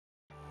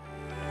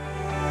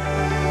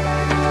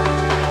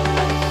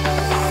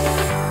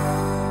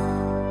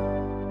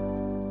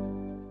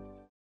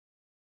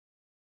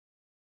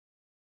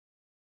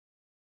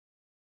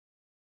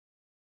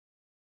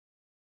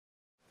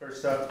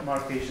First up,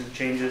 modifications,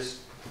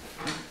 changes.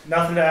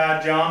 Nothing to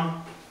add,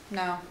 John?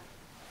 No.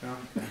 No?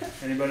 Okay.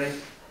 Anybody?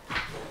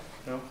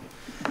 No?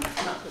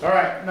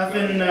 Alright,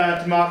 nothing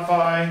to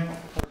modify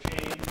or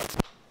change.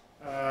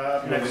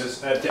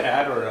 To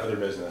add or other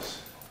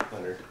business,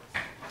 Leonard?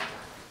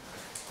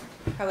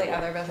 Probably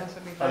other business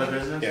would be fine. Other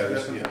business? Yeah,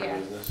 there's Yeah. other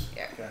business.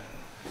 Yeah. Okay.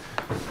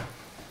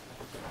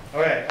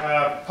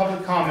 Okay,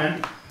 public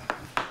comment.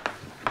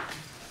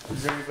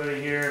 Is there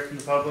anybody here from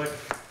the public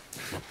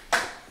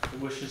that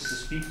wishes to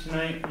speak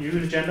tonight? You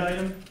an agenda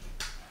item?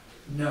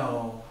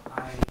 No,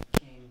 I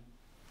came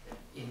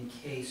in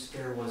case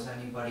there was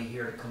anybody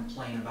here to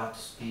complain about the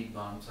speed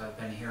bumps. I've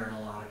been hearing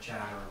a lot of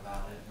chatter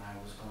about it, and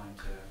I was going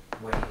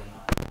to weigh in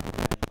on it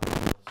if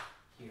anybody was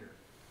here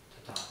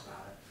to talk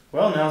about it.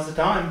 Well, now's the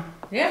time.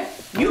 Yeah,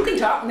 you can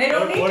talk and they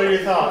don't need to. What are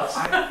your thoughts?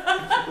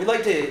 We'd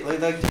like to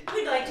We'd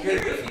like to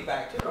hear your you.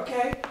 feedback too.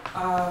 Okay,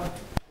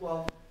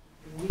 well,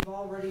 we've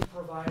already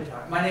provided,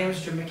 my name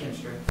is Jim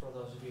McKinstry, for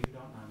those of you who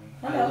don't know me.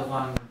 Hello. I live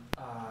on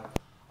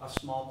a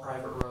small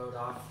private road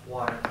off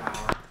Water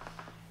Tower,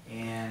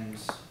 and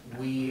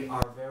we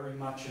are very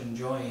much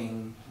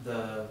enjoying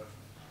the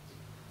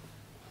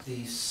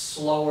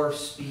slower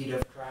speed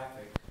of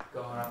traffic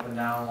going up and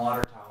down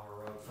Water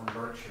Tower Road from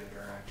Berkshire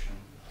direction.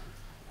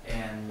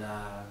 And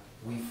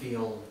we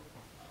feel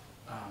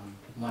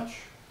much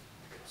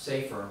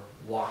safer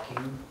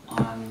walking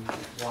on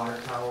Water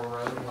Tower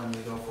Road when we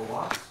go for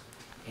walks,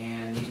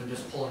 and even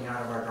just pulling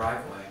out of our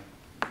driveway,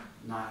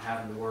 not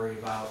having to worry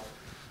about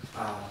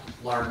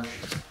large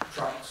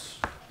trucks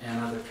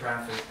and other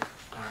traffic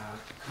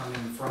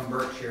coming from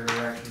Berkshire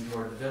direction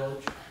toward the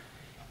village,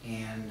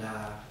 and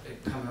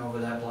it coming over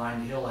that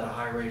blind hill at a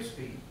high rate of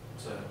speed.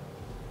 So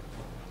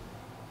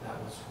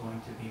that was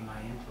going to be my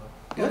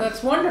input. Well,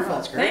 that's wonderful.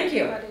 That's great. Thank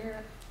you.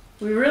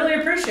 We really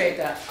appreciate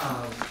that.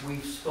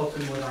 We've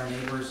spoken with our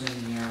neighbors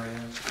in the area,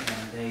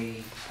 and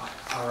they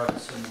are of a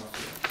similar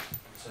view.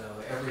 So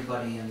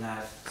everybody in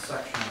that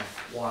section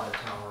of Water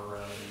Tower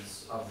Road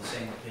is of the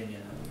same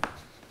opinion.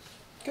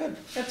 Good.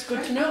 That's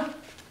good to know.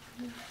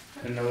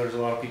 I know there's a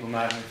lot of people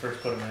mad when we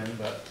first put them in,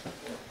 but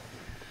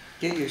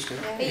Get used to it.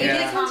 But you Yeah.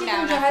 did calm You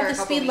down can after drive a the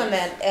couple speed weeks.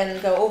 limit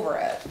and go over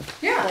it.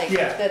 Yeah. Like,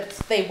 Yeah.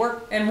 they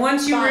work. And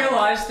once you Fine.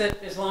 realize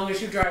that as long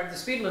as you drive the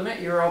speed limit,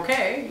 you're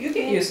okay, you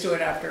get used to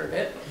it after a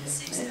bit.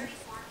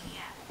 6:34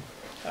 p.m.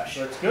 that's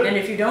And good.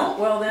 if you don't,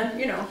 well then,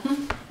 you know,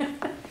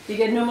 you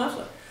get a new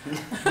muffler.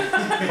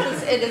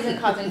 It isn't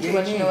causing too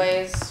much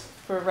noise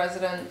for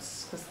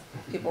residents, because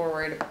people were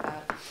worried about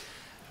that.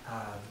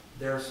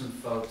 There are some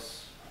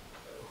folks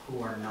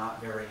who are not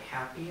very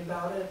happy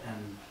about it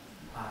and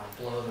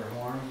blow their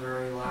horn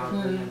very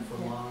loudly and for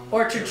long.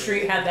 Orchard periods.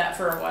 Street had that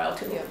for a while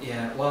too. Yeah.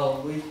 Yeah,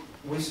 well,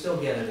 we still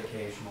get it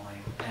occasionally,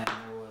 and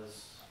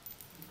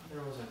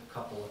there was a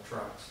couple of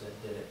trucks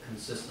that did it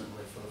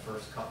consistently for the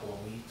first couple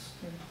of weeks,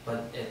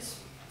 but it's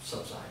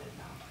subsided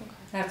now.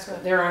 That's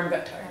good. Their arm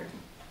got tired.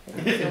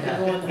 They don't feel like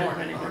blowing the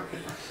horn anymore.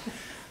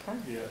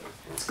 Yeah.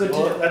 It's good to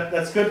Well, know.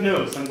 that's good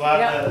news. I'm glad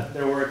Yeah. that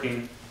they're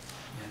working.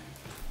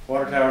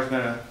 Water tower's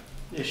been an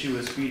issue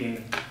with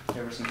speeding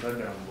ever since I've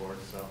been on board,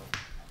 so.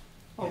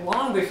 Well,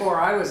 long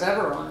before I was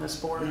ever on this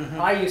board,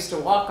 I used to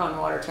walk on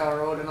Water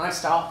Tower Road and I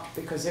stopped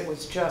because it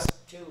was just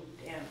too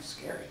damn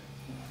scary.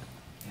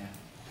 Yeah.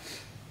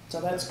 So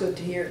that's good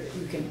to hear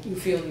that you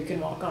feel you can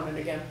walk on it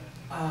again.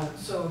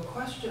 So a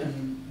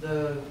question,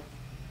 the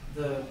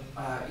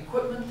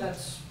equipment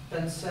that's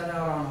been set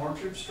out on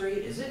Orchard Street,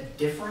 is it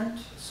different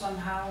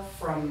somehow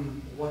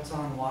from what's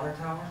on Water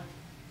Tower?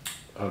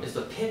 Is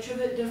the pitch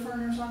of it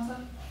different or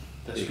something?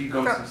 The speed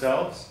bumps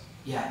themselves?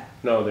 Yeah.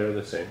 No, they're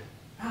the same.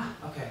 Ah,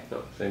 okay.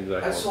 No, same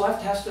exact one. So I've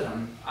tested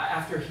them.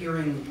 After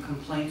hearing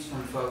complaints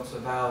from folks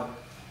about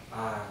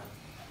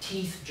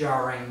teeth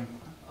jarring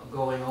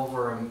going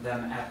over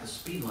them at the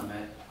speed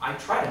limit, I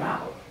tried them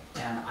out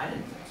and I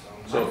didn't think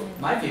so. So-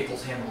 My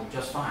vehicles handled them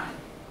just fine.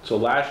 So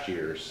last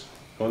year's,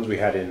 ones we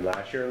had in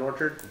last year in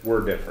Orchard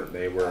were different.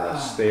 They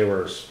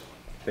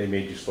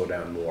made you slow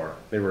down more.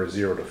 They were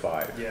 0 to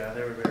 5. Yeah,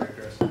 they were very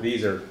aggressive.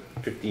 These are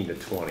 15 to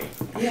 20.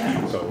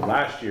 Yeah. So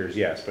last year's,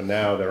 yes, but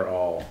now they're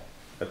all,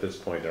 at this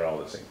point, they're all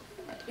the same.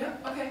 Yeah,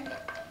 okay.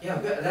 Yeah,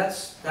 good.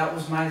 That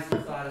was my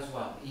thought as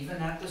well. Even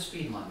at the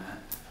speed limit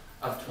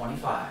of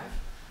 25,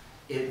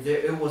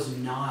 it was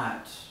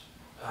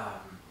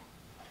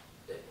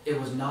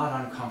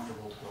not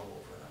uncomfortable to go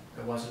over them.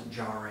 It wasn't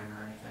jarring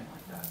or anything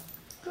like that.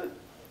 Good.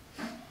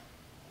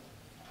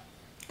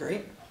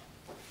 Great.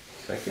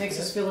 Thank you. Makes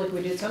us feel like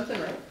we did something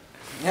right.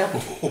 Yep.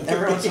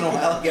 Every once in a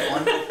while I get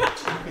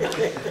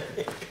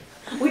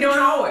one. We don't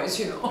always,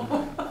 you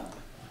know.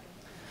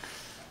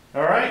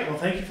 All right, well,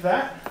 thank you for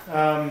that.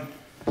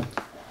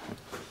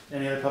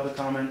 Any other public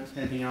comment?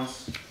 Anything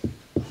else?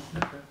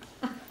 Okay.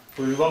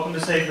 Well, you're welcome to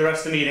stay for the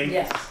rest of the meeting.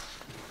 Yes.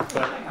 I'll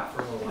hang out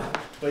for a little while.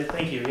 But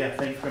thank you, yeah,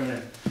 thank you for coming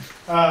in.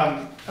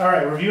 All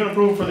right, review and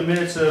approve for the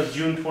minutes of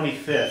June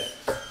 25th.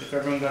 If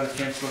everyone got a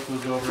chance to look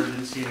those over,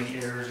 didn't see any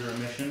errors or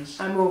omissions.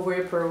 I move we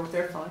approve,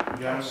 they're fine.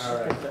 You got them?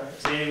 All right.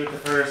 Sandy with the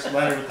first,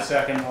 Leonard with the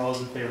second. All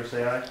those in favor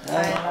say aye.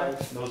 Aye.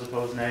 Those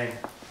opposed, nay.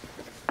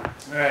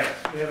 Alright,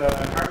 we have a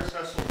Harvest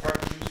Festival Park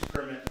use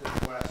permit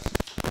request.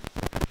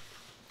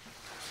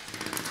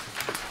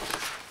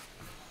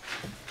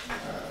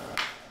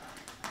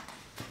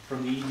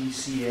 From the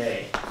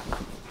EDCA.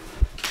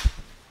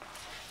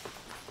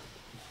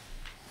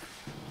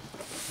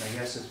 I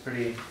guess it's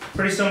pretty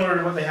similar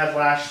to what they had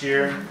last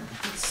year.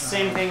 It's the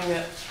same thing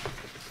that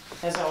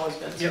has always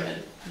been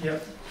submitted.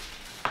 Yep.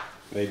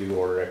 They do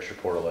order extra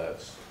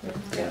portalettes.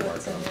 Yeah,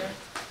 that's in there.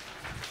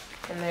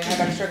 And they have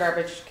extra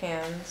garbage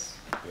cans.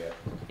 Yeah.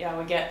 Yeah,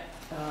 we get,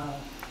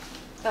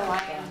 The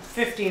Lions.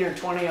 15 or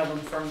 20 of them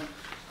from,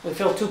 we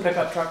fill 2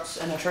 pickup trucks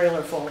and a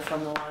trailer full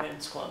from the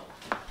Lions Club.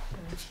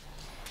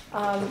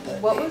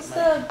 What was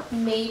the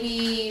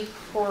maybe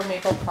for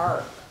Maple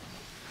Park?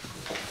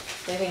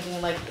 They're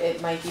thinking like it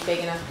might be big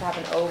enough to have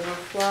an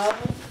overflow.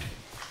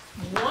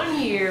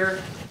 One year,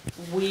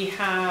 we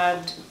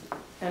had,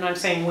 and I'm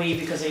saying we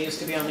because I used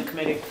to be on the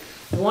committee,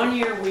 one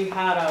year we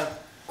had a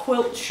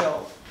quilt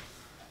show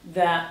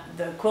that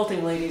the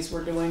quilting ladies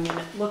were doing, and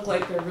it looked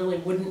like there really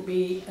wouldn't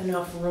be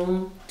enough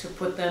room to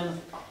put them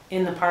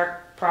in the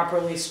park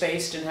properly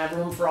spaced and have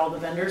room for all the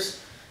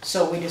vendors.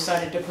 So we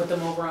decided to put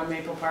them over on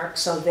Maple Park,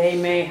 so they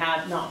may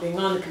have, not being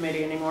on the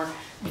committee anymore,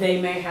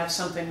 they may have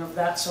something of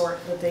that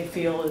sort that they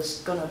feel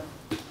is gonna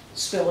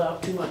spill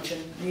out too much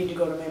and need to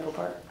go to Maple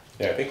Park.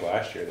 Yeah, I think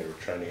last year they were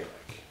trying to get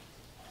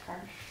Cars.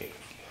 like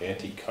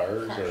antique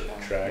cars Car or show.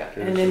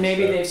 tractors. And then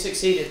maybe stuff. they've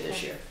succeeded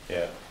this year.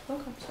 Yeah,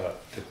 Okay. so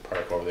to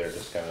park over there,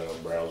 just kind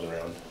of browse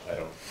around. I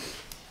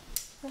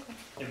don't.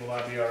 And will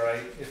that be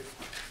alright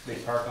if they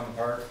park on the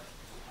park?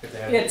 If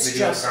they have, It's they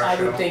do a just, car I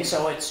would show? think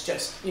so, it's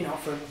just, you know,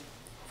 from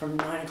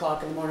 9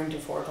 o'clock in the morning to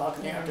 4 o'clock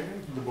in the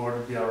afternoon. The board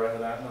would be alright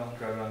with that, though,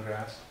 driving on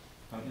grass,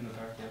 in the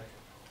park,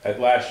 yeah. At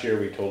last year,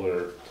 we told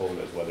them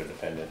it was weather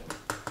dependent.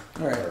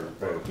 Right.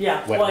 Or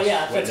Yeah, well, wetness-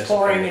 yeah, if wetness it's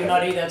pouring and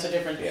dependent. muddy, that's a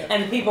different, Yeah.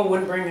 and people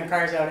wouldn't bring their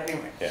cars out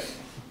anyway. Yeah.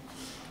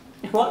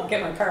 What,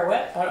 get my car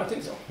wet? I don't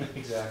think so.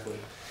 Exactly.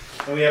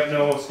 And we have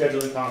no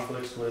scheduling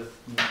conflicts with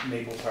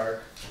Maple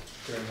Park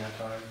during that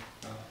time.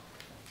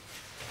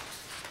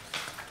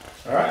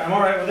 Alright, I'm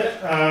alright with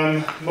it.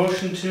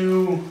 Motion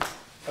to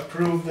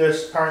approve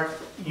this park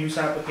use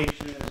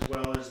application as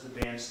well as the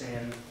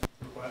bandstand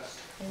request.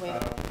 Wait,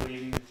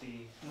 Waiving the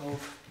fee.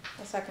 Move.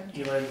 a second.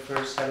 Eli the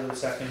first, Heather the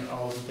second,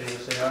 all those in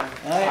favor say aye.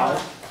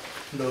 Aye.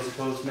 Those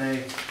opposed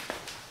nay.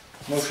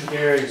 Motion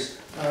carries.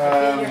 I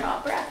feel your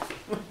hot breath.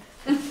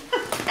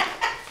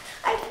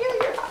 I feel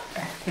your hot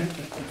breath.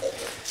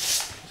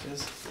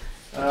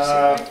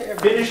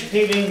 Finish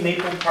paving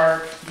Maple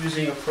Park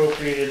using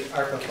appropriated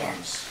ARPA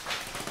funds.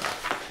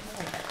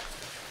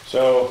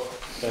 So,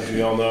 as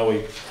we all know,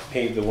 we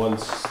paved the one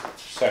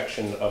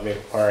section of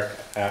Maple Park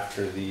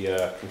after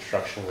the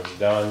construction was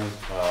done.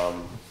 A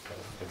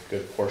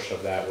good portion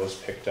of that was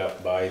picked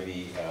up by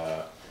the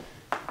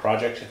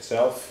project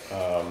itself.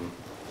 I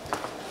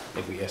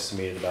think we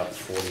estimated about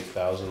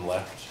 40,000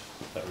 left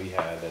that we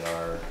had in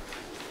our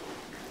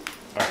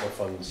ARPA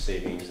fund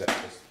savings that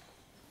was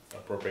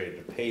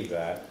appropriated to pave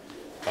that.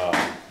 So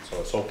I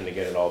was hoping to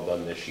get it all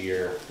done this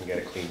year and get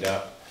it cleaned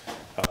up.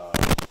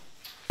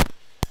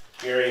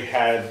 Gary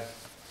had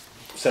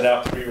sent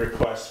out 3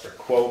 requests for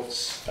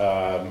quotes.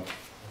 I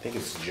think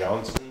it's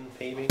Johnson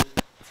Paving.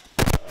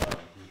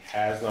 He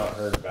has not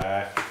heard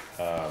back.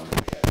 We have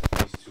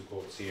these 2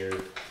 quotes here.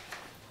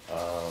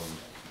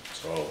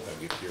 So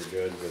if you're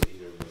good with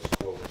either of those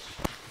quotes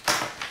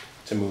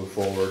to move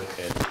forward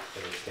and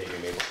finish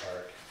paving Maple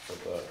Park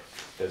with the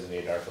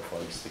designated ARPA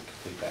funds to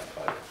complete that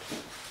project.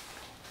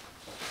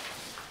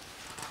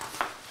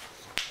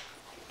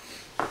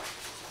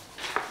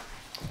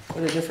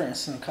 What a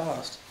difference in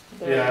cost.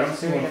 Yeah, I don't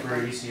see one for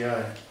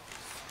ECI.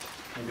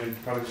 I'm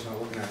probably just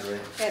not looking at it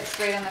right. It's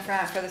right on the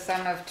front for the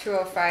sum of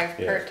 205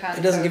 per Yeah. ton.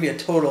 It doesn't give you a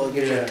total, it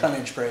gives you Yeah. a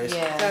tonnage price.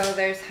 Yeah. So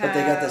there's But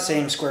they got the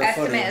same square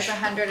estimate is footage.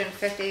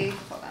 150.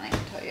 Hold on, I can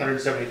tell you.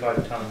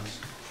 175 tons.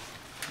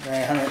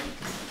 Right, 100,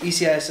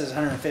 ECI says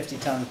 150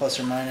 ton plus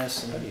or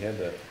minus, How do and you have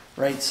the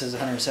Wright says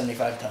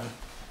 175 ton.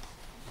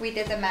 We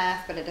did the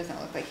math, but it doesn't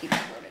look like he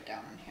wrote it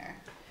down in here.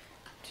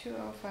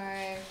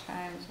 205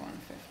 times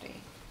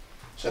 150.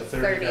 So So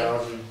 30.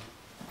 30,000.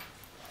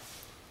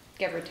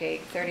 Give or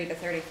take 30 to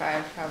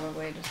 35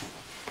 probably. Just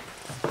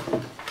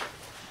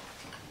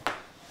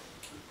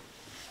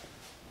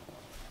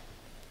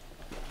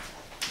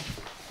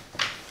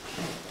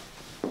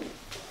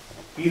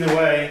Either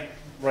way,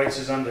 Wrights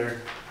is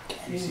under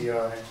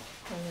ECI.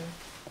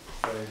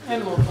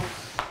 And local,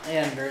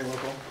 And very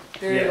local.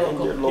 very Yeah.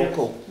 local.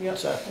 Local. Yep.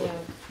 Exactly.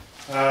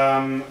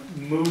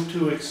 Move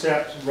to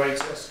accept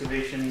Wrights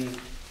Excavation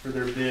for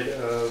their bid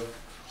of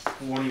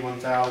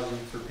 21,000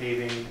 for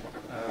paving,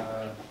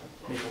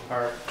 Maple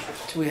Park.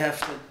 Do we have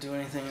to do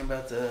anything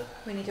about the,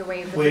 we need to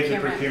waive the Waive the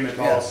procurement. procurement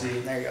policy.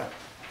 there you go.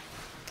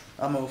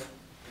 I'll move.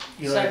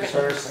 Eli Second.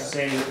 first,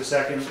 Sandy with the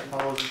second.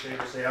 All those in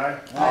favor say aye.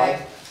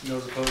 Aye.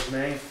 Those opposed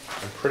nay.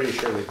 I'm pretty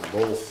sure they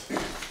both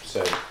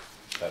said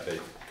that they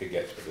could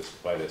get to this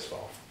by this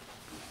fall.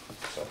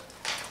 So,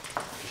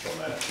 just showing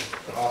that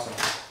out. Awesome.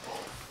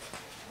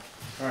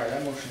 Alright,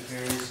 that motion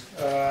carries.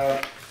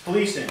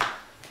 Policing.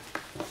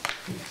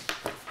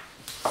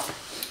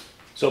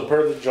 So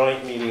per the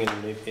joint meeting,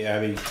 and maybe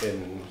Abby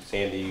and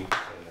Sandy, and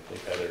I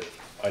think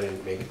I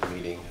didn't make the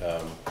meeting,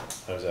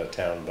 I was out of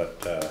town,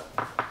 but,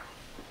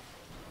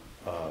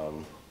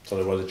 so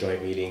there was a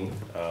joint meeting,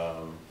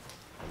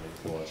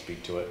 if you wanna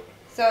speak to it.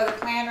 So the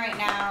plan right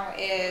now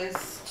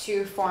is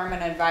to form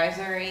an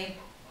advisory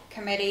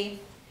committee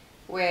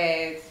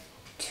with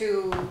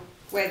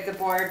the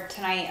board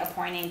tonight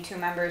appointing 2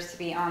 members to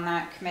be on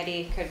that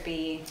committee. Could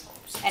be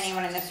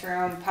anyone in this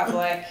room,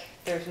 public,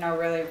 there's no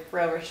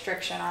real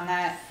restriction on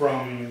that.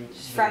 From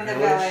The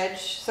village.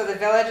 So the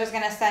village is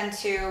gonna send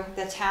 2,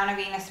 the town of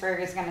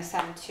Enosburg is gonna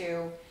send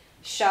 2,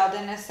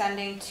 Sheldon is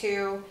sending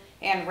 2,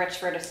 and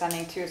Richford is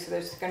sending 2, so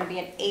there's gonna be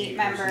an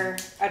 8-member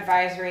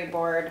advisory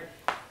board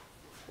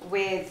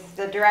with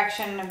the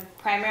direction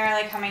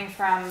primarily coming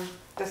from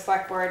the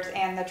select boards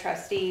and the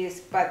trustees,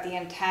 but the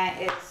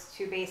intent is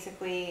to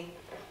basically,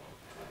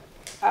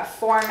 a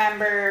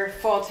 4-member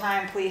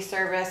full-time police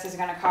service is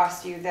gonna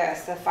cost you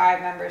this, the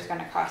 5-member is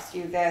gonna cost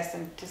you this,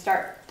 and to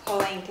start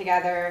pulling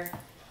together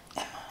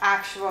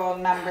actual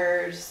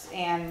numbers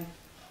and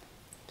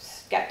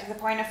get to the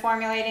point of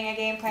formulating a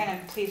game plan,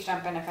 and please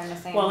jump in if I'm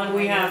missing Well, and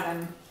we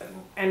anything.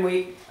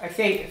 have, I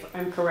think, if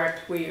I'm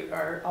correct, we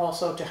are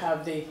also to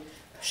have the,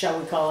 shall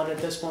we call it at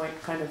this point,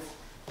 kind of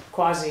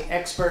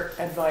quasi-expert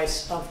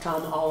advice of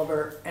Tom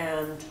Oliver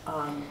and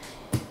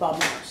Bob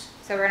Morris.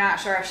 So we're not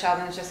sure if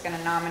Sheldon's just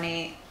gonna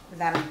nominate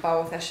them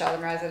both as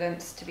Sheldon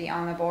residents to be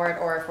on the board,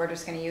 or if we're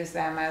just gonna use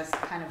them as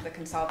kind of the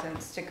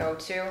consultants to go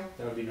to.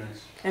 That would be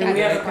nice. And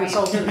we have a That's right.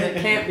 consultant that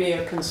can't be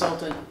a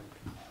consultant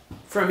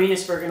from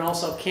Enosburg and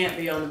also can't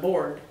be on the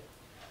board,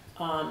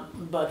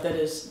 but that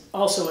is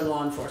also in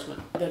law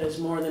enforcement, that is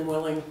more than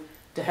willing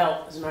to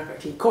help. As a matter of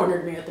fact, he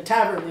cornered me at the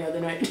tavern the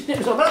other night.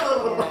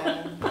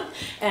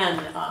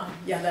 And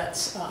yeah,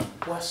 that's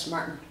Wes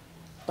Martin.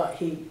 But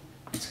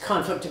it's a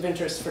conflict of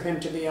interest for him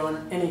to be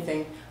on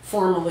anything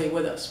formally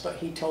with us, but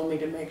he told me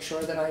to make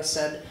sure that I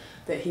said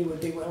that he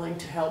would be willing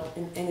to help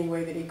in any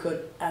way that he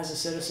could as a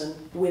citizen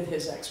with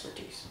his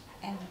expertise.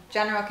 And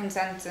general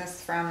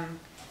consensus from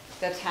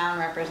the town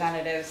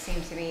representatives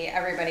seems to be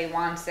everybody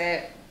wants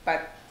it,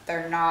 but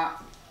they're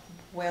not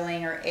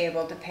willing or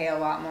able to pay a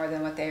lot more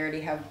than what they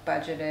already have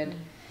budgeted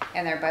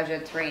in their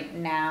budgets right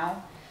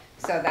now.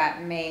 So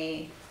that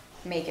may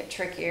make it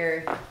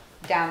trickier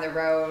down the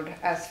road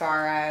as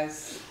far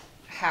as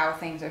how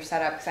things are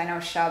set up. Because I know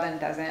Sheldon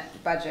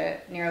doesn't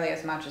budget nearly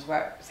as much as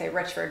what, say,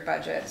 Richford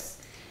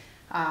budgets.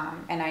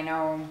 And I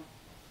know,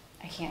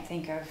 I can't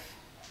think of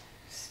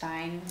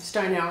Steinau.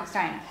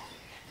 Steina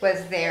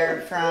was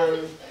there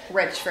from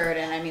Richford,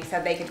 and I mean,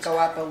 said they could go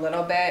up a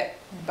little bit,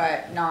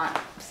 but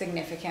not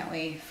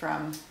significantly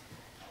from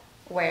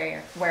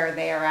where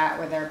they are at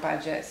with their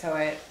budget.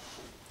 So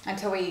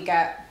until we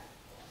get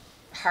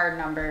hard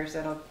numbers,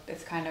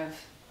 it's kind of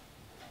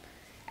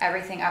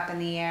everything up in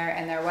the air.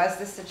 And there was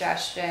the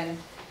suggestion,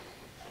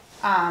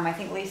 I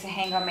think Lisa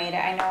Hango made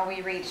it. I know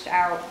we reached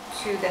out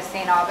to the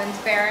St. Albans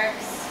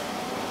barracks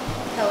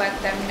to let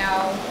them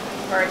know,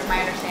 or it's my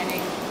understanding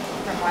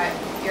from what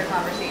your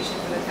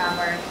conversations with the town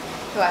were,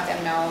 to let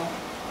them know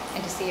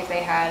and to see if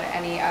they had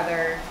any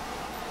other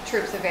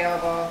troops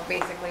available,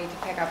 basically to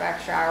pick up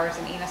extra hours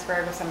in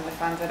Enosburg with some of the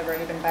funds that have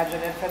already been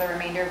budgeted for the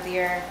remainder of the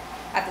year.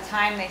 At the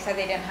time, they said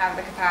they didn't have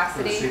the For the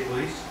capacity. state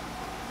police?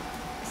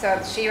 So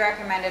she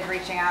recommended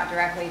reaching out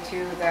directly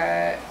to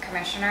the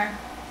commissioner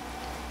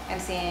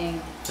and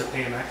seeing, To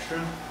pay them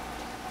extra?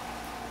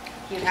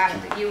 you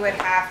would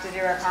have to do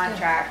a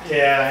contract.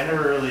 Yeah, I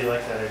never really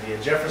liked that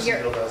idea.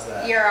 Jeffersonville does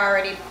that. You're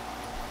already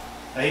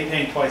I hate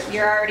paying twice for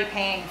You're something. already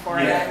paying for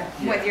Yeah,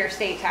 them with your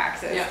state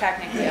taxes, Yeah.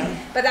 technically. Yeah.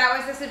 But that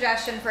was the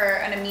suggestion for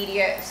an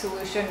immediate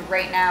solution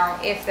right now,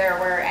 if there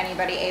were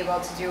anybody able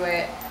to do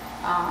it.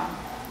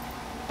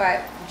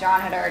 But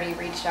John had already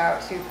reached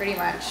out to pretty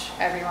much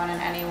everyone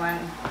and anyone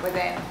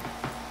within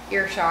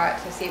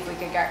earshot to see if we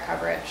could get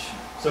coverage.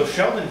 So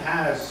Sheldon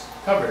has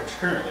coverage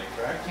currently,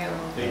 correct?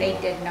 They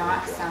did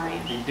not sign.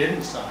 He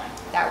didn't sign.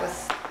 That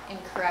was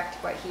incorrect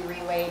what he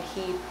relayed.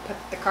 He put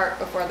the cart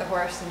before the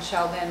horse, and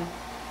Sheldon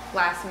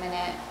last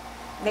minute,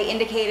 they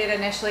indicated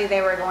initially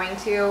they were going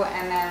to,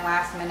 and then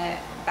last minute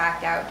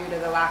backed out due to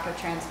the lack of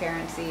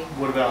transparency.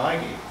 What about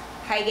Highgate?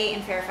 Highgate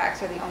and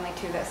Fairfax are the only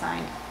 2 that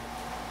signed,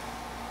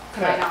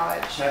 to my Okay.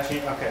 knowledge.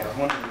 Okay, I was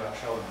wondering about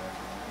Sheldon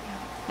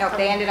there. Nope,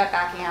 they ended up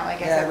backing out,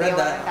 like I Yeah, I said, the read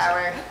that. 11th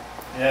hour.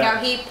 No, Yeah,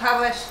 he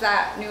published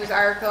that news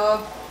article,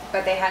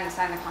 but they hadn't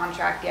signed the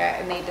contract yet,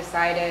 and they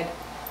decided,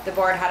 the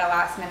board had a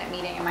last minute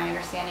meeting, and my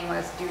understanding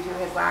was due to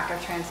his lack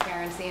of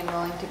transparency and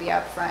willing to be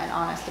upfront and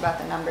honest about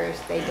the numbers,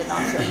 they did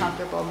not feel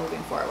comfortable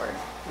moving forward.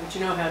 But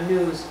you know how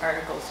news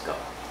articles go.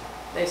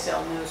 They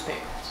sell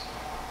newspapers.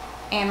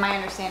 And my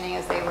understanding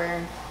is they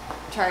were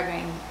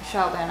charging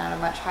Sheldon at a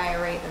much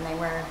higher rate than they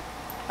were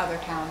other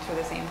towns for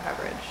the same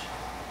coverage,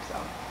 so.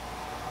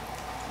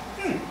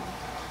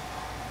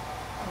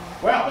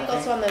 Well, I think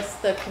also on this,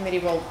 the committee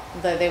will,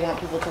 they want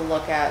people to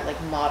look at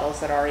like models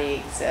that already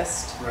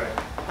exist.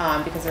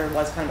 right. Because there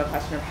was kind of a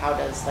question of how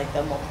does like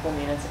the multiple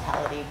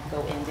municipality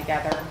go in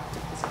together?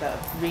 Is it a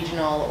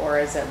regional or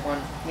is it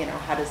one, you know,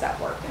 how does that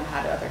work and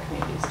how do other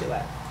communities do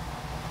it?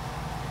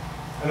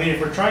 I mean,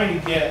 if we're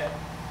trying to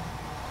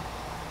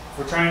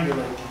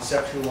like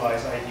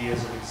conceptualize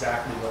ideas of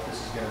exactly what this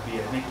is gonna be,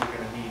 I think we're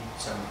gonna need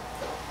some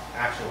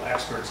actual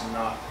experts and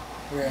not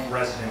Right.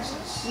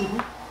 residences.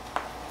 Mhm.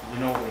 We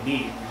know what we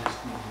need, we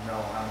just need to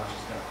know how much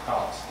it's gonna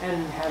cost.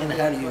 And have. And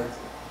how do you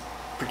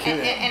procure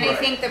it? And I Right.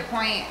 think the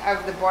point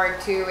of the board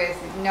too is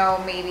no,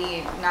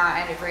 maybe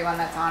not everyone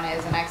that's on it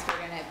is an expert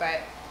in it,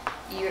 but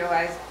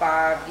utilize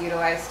Bob,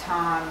 utilize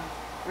Tom,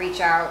 reach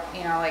out,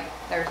 you know, like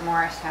there's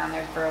Morristown,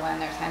 there's Berlin,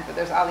 there's Hens, but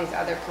there's all these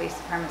other police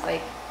departments,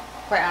 like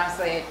quite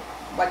honestly,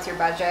 what's your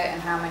budget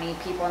and how many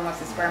people and what's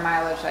the square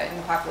mileage in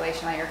the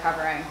population that you're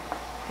covering?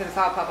 Because it's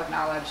all public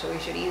knowledge, so we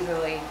should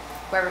easily,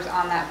 whoever's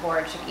on that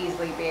board should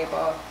easily be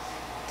able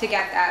to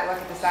get that, look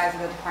at the size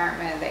of the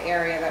department, the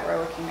area that we're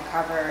looking to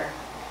cover,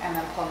 and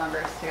then pull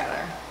numbers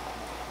together.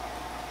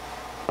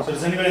 So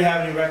does anybody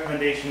have any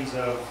recommendations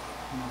of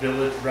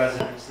village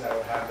residents that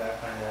would have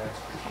that kind of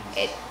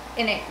expertise?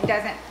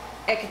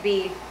 It could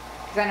be,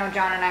 because I know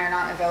John and I are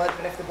not in the village,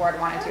 but if the board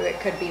wanted to, it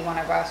could be one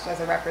of us as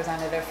a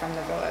representative from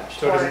the village.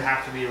 So it Or- doesn't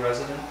have to be a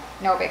resident?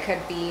 No, it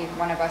could be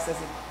one of us as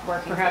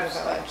working for the Perhaps.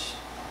 village.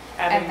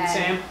 Abby and and then-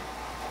 Sam.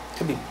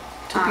 Could be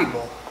two Um,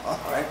 people. All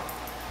right.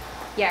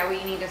 Yeah,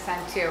 we need to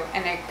send two,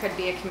 and it could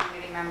be a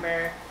community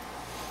member.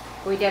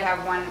 We did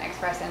have one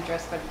express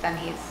interest, but then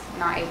he's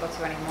not able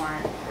to anymore,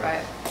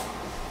 Right. but.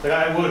 But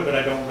I would, but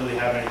I don't really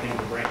have anything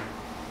to bring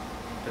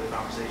to the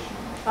conversation.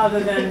 Other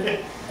than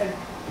a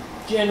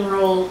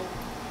general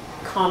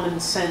common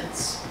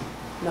sense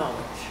knowledge,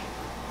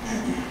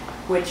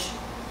 which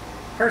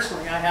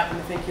personally I happen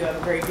to think you have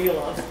a great deal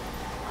of.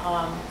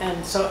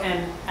 And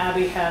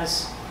Abby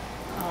has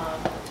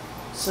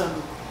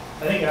some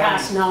I think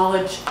past Abby,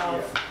 knowledge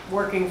of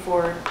working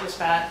for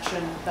dispatch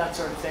and that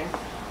sort of thing.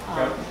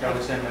 shall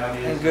we send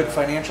Abby? And good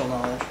financial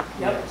knowledge.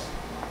 Yep. Yes.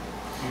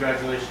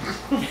 Congratulations.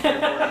 It's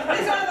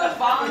one of those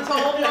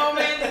voluntold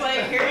moments,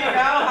 like, here you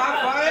go,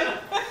 have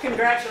fun.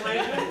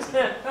 Congratulations.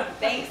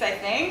 Thanks, I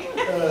think.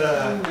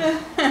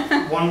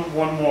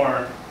 One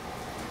more.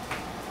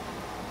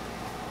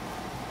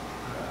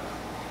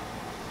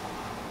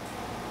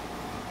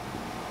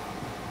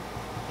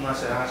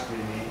 Unless it has to be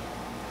me.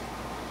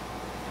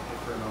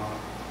 If or not.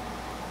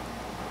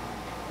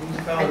 Who's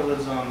the fellow that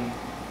lives on,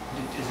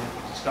 is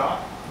it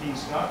Scott? Dean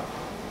Scott?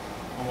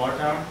 On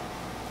Watertown?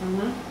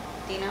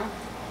 Mm-hmm. Dino?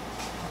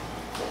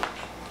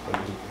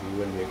 He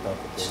wouldn't be a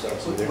conflict of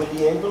interest either. With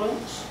the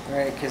ambulance?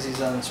 Right, because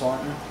he's on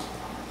Swanton.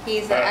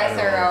 He's the I don't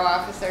know. SRO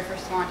officer for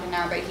Swanton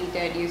now, but he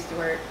did used to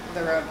work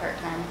the road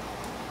part-time.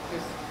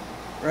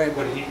 Right,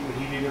 but Would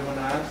he be a good one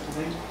to ask, do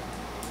you think?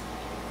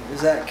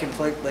 is that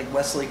conflict, like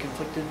Wesley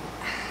conflicted?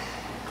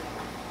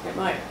 It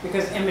might,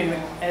 because, I mean,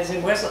 as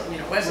in Wesley,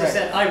 Wesley Right.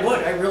 said, I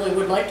really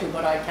would like to,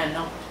 but I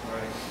cannot.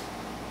 Right.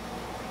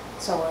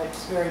 So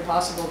it's very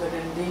possible that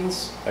in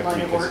Dean's Like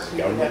line of work, because it's he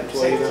would government have to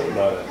say employee, the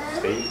though, same. not a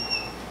state.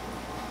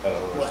 I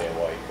don't understand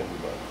why you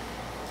couldn't, but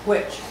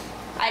Which,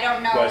 I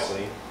don't know.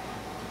 Wesley,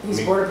 he's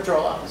Me- border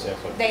patrol officer. yeah,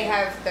 but They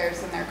have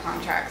theirs in their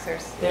contracts,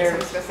 there's Their,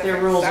 some specific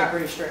their rules are stuff.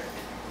 pretty strict.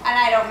 And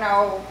I don't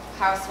know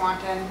how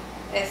Swanton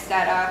is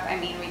set up. I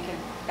mean, we could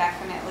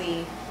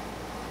definitely.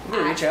 We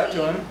can reach out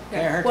to him.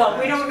 Can't hurt to Well,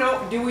 we ask. don't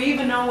know, do we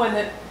even know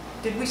when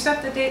did we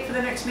set the date for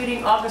the next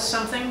meeting, August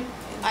something?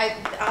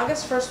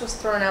 August 1st was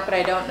thrown out, but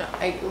I don't know,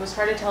 it was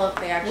hard to tell if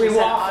they actually We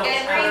said waffled.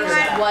 August Everyone-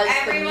 1st was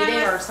the everyone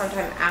meeting or was-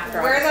 sometime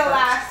after We're August the 1st.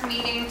 last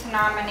meeting to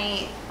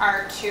nominate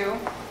our two.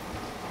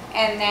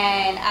 And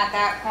then at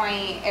that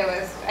point, it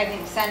was, I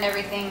think, send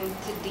everything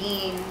to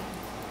Dean.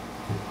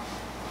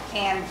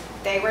 And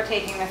they were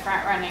taking the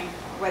front running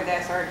with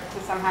this, or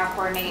to somehow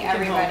coordinate We can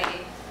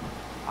everybody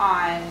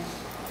on,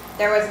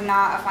 there was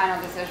not a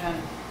final decision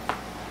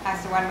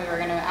as to when we were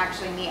gonna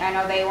actually meet. I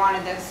know they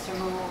wanted this to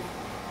move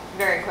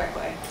very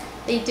quickly.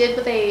 They did,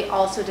 but they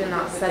also did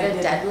not But set they a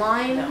didn't.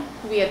 deadline. No.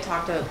 We had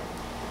talked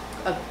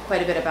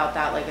quite a bit about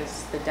that, like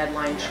is the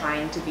deadline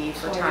trying to be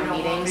for Well, you town don't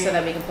want meeting me- so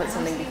that we can put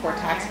something before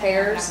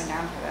taxpayers,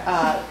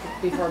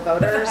 before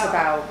voters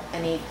about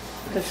any,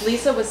 because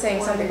Lisa was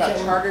saying something about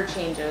charter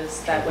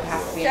changes that would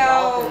have to be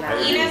involved So in I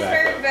agree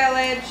that. with that,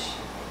 Enosburg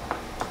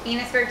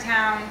Village, Enosburg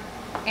Town,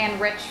 and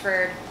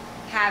Richford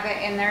have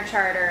it in their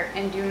charter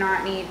and do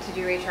not need to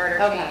do a charter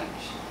Okay. change.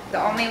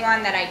 The only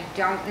one that I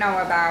don't know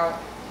about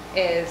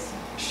is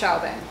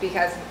Sheldon,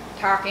 because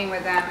talking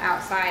with them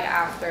outside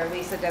after,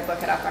 Lisa did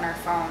look it up on her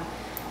phone.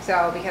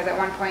 So, because at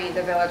one point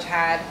the village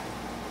had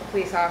a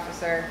police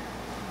officer,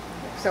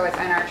 so it's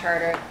in our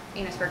charter,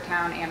 Enosburg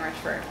Town and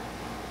Richford.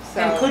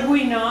 And So, could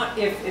we not,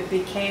 if it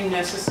became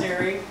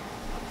necessary,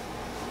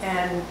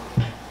 and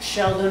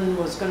Sheldon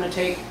was gonna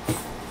take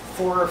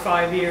 4 or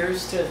 5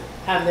 years to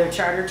have their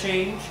charter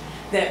change,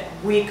 that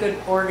we could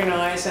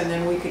organize and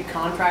then we could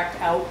contract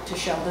out to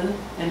Sheldon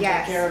and take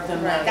Yes, care of them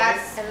Right. that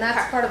way?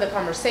 That's part of the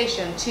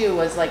conversation too,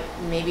 was like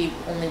maybe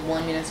only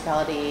one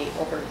municipality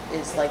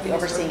is like the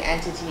overseeing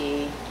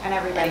entity. And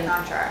everybody And-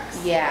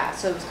 contracts. Yeah,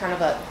 so it was kind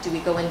of a, do we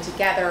go in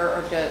together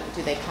or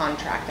do they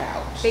contract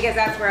out? Because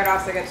that's where it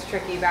also gets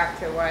tricky, back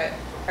to what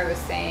I was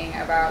saying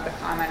about the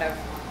comment of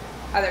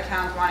other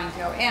towns wanting to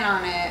go in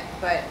on it,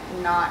 but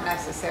not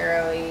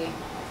necessarily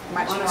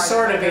much Wanna more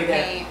sort of than be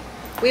there. paying.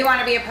 We want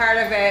to be a part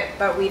of it,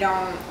 but we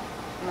don't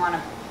want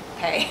to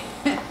pay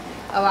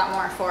a lot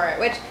more for it,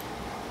 which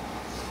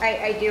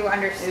I do It is what it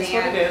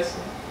understand is.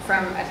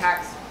 from a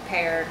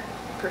taxpayer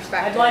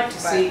perspective. I'd like to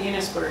but- see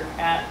Enosburg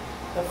at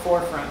the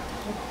forefront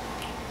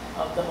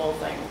of the whole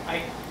thing.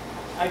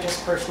 I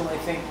just personally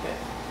think that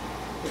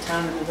the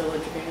town and the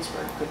village of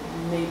Enosburg could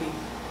maybe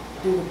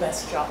do the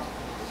best job.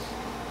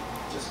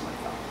 Just my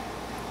thought.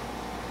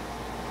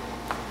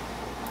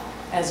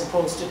 As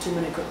opposed to too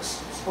many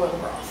cooks spoil the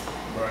broth.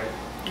 Right.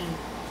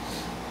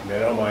 I mean, I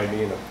don't mind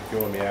being, if you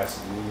want me to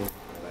ask the union,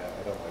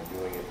 I don't mind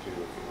doing it too, if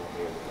you want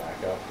me as a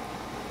backup.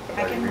 I've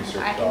I already can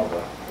researched all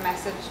the.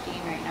 message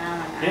Dean right now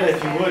and Yeah, ask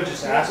if you him. would,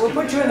 just ask We'll him.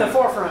 put you in the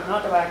forefront,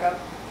 not the backup.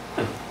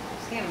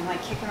 See him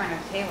like kick him under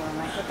the table. I'm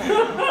like, what the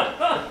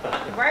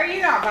hell? Why are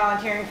you not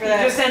volunteering for You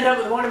just this? end up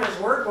with one of his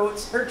work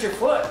boots, hurt your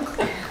foot.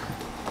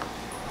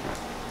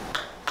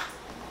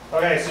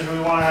 Okay, so do we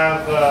wanna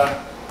have,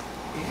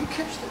 Did you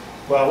catch the?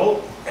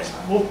 well,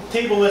 we'll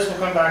table this, we'll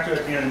come back to it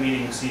at the end of the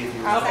meeting and see if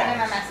you. I'll send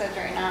him a message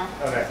right now.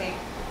 Okay.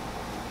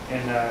 See.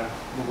 And,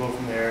 we'll go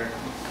from there.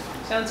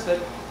 Sounds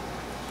good.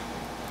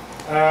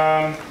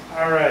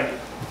 All right.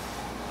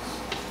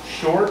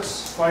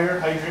 Shorts, fire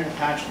hydrant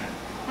attachment.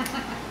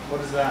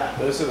 What is that?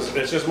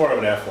 It's just more of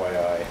an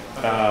FYI.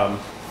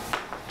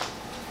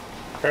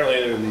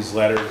 Apparently there are these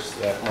letters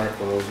that Mark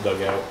LaRose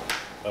dug out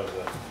of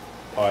the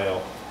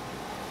pile,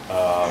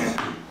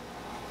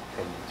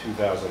 from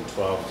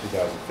 2012 to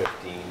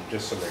 2015,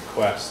 just some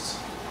requests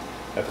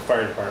that the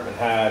fire department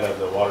had of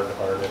the water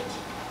department.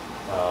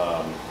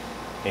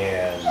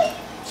 And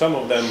some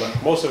of them,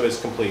 most of it's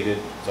completed,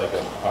 it's like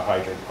a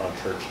hydrant on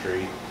Church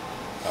Street.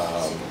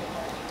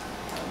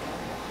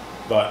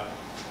 But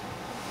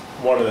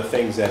one of the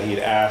things that he'd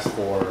asked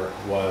for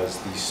was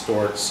the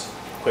Storts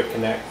Quick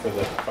Connect for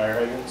the fire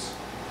hydrants.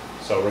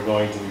 So we're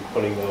going to be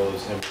putting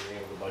those and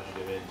being able to budget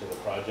them into the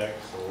project.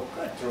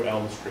 So through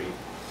Elm Street,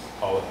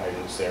 all the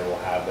hydrants there will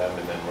have them,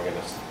 and then we're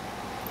gonna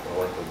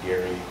work with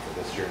Gary for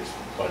this year's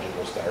budget.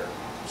 We'll start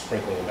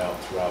sprinkling them out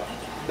throughout.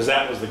 Because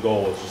that was the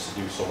goal, was just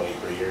to do so many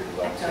per year,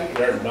 because obviously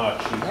they're not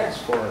cheap, it's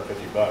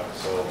 $450,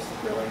 so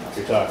if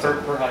you're talking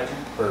Per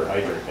hydrant? per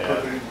hydrant, yeah.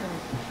 Okay.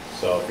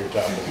 So if you're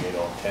talking,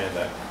 10,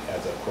 that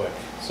adds up quick.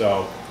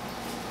 So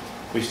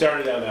we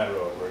started down that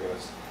road.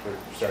 We're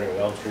starting with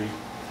Elm Street.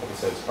 Like I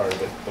said, as part of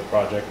the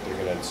project, they're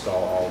gonna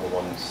install all the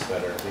ones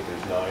that are, I think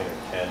there's 9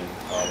 or 10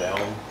 on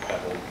Elm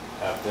that will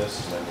have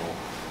this, and then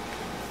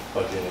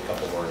we'll budget in a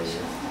couple more a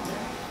year.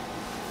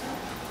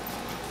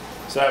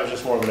 So that was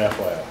just more of an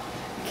FYI.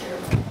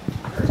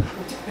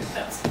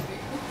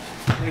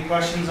 Any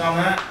questions on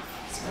that?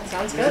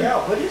 Sounds good.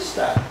 Yeah, what is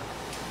that?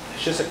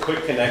 It's just a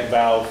quick connect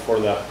valve for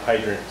the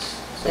hydrants.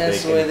 So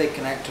That's they the way can, they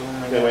connect to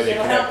them, I the way guess. they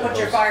It'll connect help the put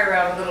your hose. fire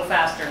out a little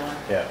faster, Lynn.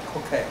 Yeah.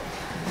 Okay.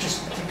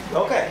 Just,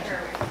 okay.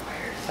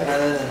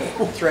 Rather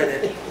than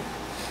threaded.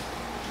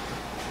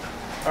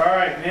 All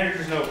right,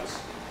 manager's notes.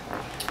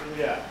 What do we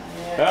got?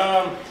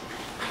 Yeah.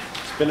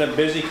 It's been a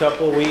busy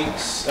couple of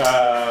weeks.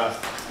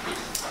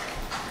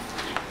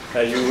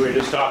 As you were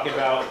just talking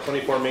about,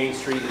 24 Main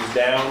Street is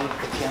down,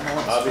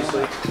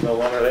 obviously, no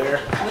longer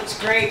there. Looks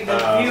great. The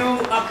view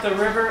up the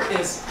river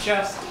is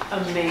just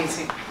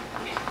amazing.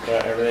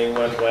 Everything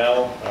went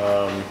well.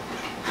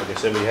 Like I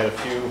said, we had a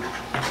few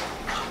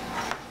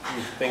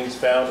things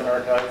found,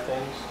 archive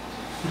things.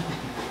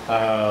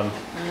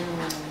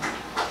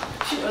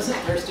 She wasn't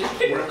thirsty.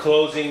 We're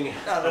closing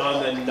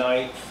on the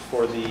 9th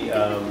for the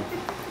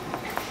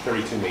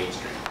 32 Main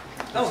Street.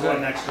 It's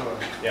going next door.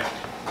 Yeah.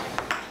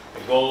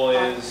 The goal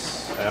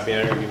is, Abby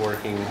and I are going to be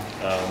working,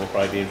 we'll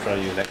probably be in front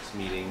of you next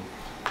meeting,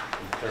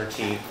 the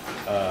 13th,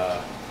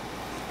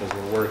 because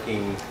we're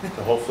working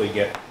to hopefully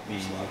get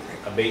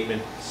the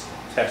abatement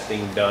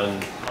testing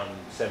done on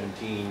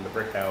 17, the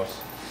brick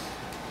house,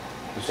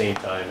 at the same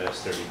time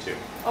as 32.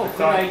 Oh,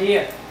 good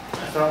idea.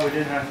 I thought we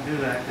didn't have to do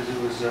that because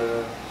it was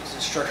It's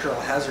a structural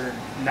hazard.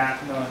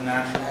 natural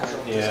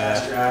Yeah.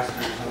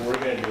 disasters. We're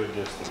going to do it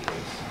just in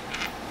case.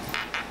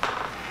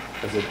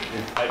 Because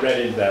I read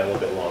into that a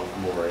little bit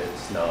more,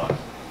 it's not.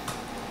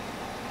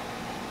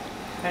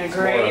 Kind of It's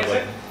more gray, of is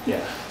like- it? Yeah,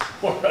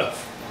 it's more of,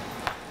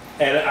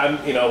 and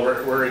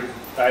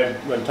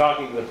I've been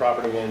talking to the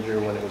property manager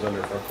when it was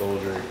under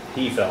foreclosure.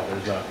 He felt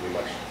there's not gonna be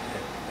much,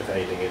 if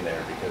anything, in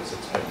there because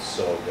it's been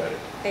so gutted.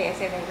 They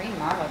say they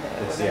remodeled it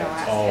It's, within the yeah, it's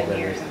last all 10 been,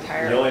 years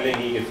entirely. the only thing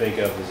he could think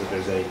of is if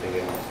there's anything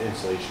in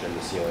insulation in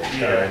the ceiling or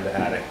Yeah. in the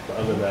attic. But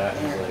other than that,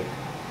 he's like,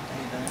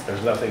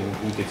 there's nothing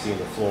he could see in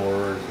the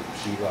floors,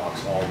 the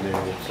sheetrock's all new,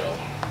 so.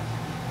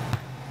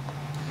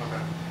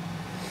 Okay.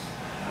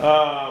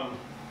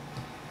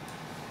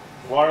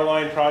 Water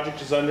line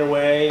project is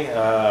underway.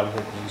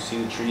 You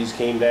see the trees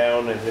came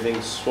down.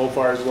 Everything so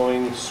far is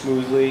going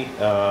smoothly.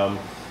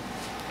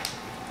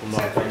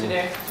 Except for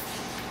today.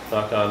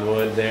 Knock on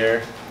wood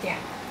there. Yeah.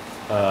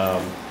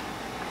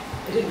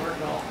 It didn't work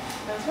at all.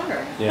 I was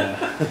wondering. Yeah.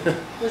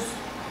 Was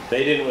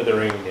They didn't with the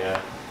rain,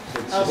 yeah.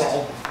 It's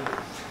Okay.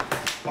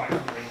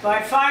 just- By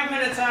 5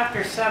 minutes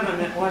after 7,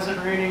 it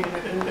wasn't raining and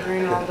it didn't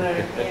rain all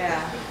day.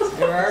 yeah.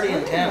 They were already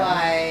in town.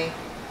 Why?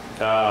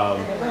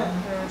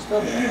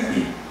 Still there.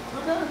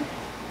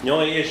 The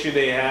only issue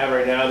they have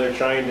right now, they're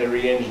trying to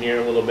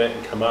re-engineer a little bit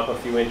and come up a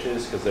few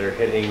inches because they're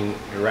hitting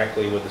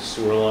directly with the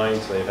sewer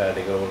line, so they've had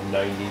to go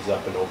 90s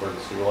up and over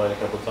the sewer line a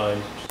couple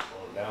times, which is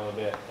slowing down a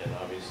bit, and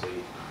obviously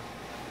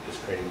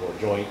just creating more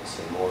joints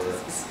and more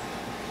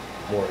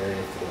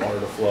area for the water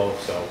to flow.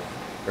 So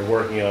they're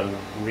working on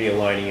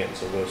realigning it,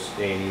 so those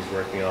A&E's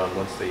working on,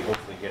 once they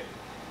hopefully get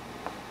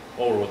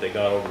over what they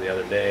got over the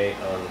other day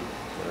on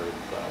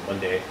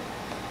Monday,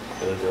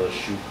 they'll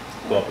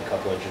go up a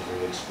couple inches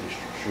and then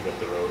shoot up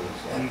the road and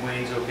stuff. And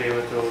Wayne's okay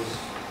with those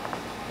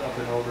up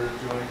and over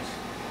joints?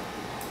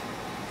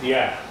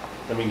 Yeah,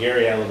 I mean,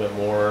 Gary had a little bit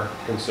more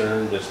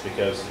concern just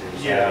because you're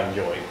just Yeah. having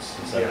joints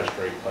instead of a Yeah.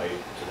 straight pipe.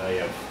 So now you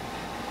have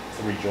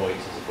 3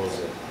 joints as opposed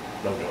to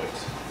no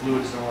joints.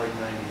 Fluids don't like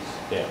 90s.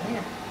 Yeah.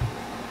 Yeah.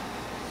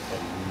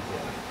 And,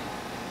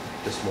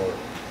 yeah, just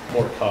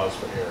more cause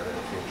for error in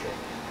the future.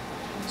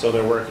 So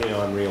they're working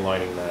on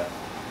realigning that.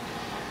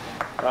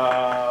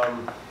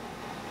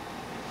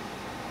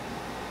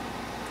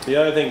 The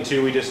other thing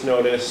too, we just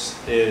noticed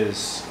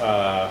is,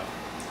 because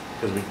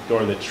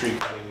during the tree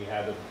cutting, we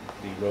had the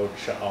road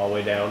shut all the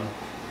way down.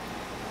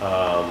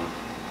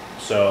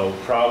 So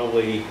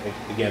probably,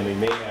 again, we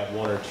may have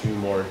 1 or 2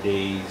 more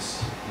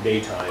days,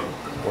 daytime,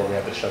 where we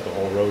have to shut the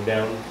whole road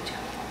down.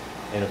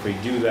 And if we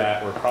do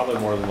that, we're probably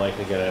more than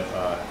likely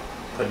gonna,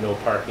 put no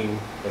parking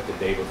like the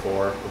day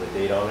before with a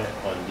date on it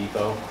on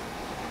Depot.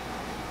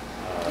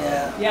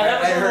 Yeah. Yeah, that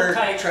was I a little heard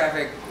tight.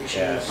 traffic issues.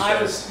 Yeah.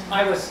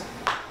 I was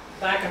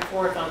back and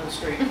forth on the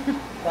street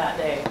that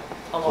day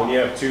a lot. When you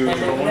have 2, And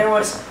there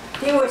was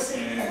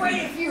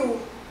quite a few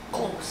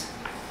close.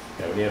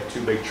 yeah, when you have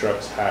 2 big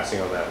trucks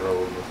passing on that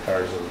road with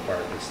cars in the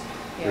park,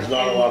 there's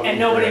not a lot of. And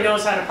room for nobody error.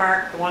 knows how to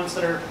park, the ones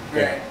that are,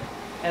 Yeah.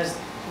 as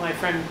my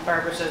friend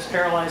Barbara says,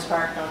 paralyzed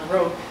parked on the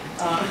road.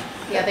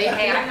 Yeah, they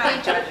Hey, I'm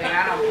not judging,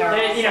 I don't care.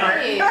 They, you know,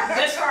 Sorry.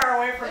 this far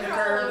away from the They're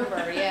all curb.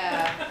 over,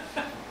 yeah.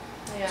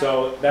 Yeah.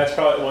 So that's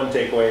probably one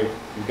takeaway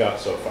we've got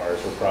so far,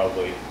 is we'll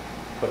probably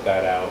put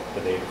that out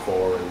the day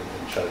before and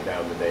shut it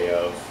down the day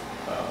of,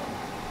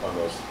 on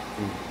those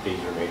few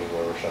days remaining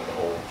where we'll shut the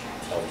whole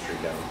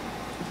street down.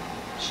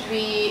 Should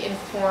we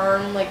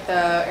inform like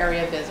the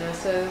area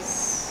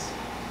businesses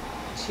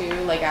too,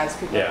 like as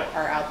people Yeah.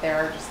 are out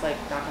there, just like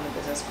knock on the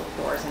business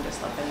doors and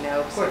just let them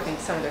know, because I think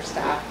some of their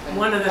staff and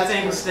One of the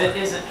things customers that work.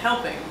 isn't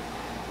helping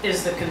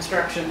is the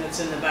construction that's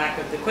in the back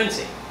of the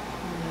Quincy.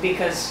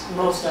 Because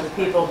most of the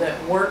people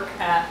that work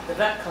at the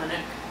vet clinic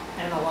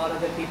and a lot of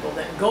the people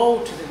that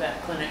go to the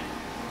vet clinic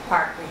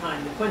park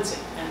behind the Quincy.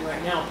 And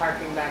right now,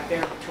 parking back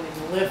there between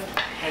the lift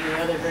and the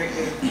other great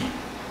big,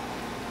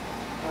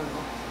 I don't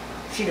know,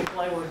 sheet of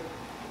plywood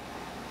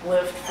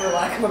lift, for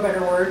lack of a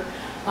better word,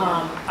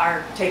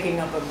 are taking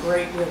up a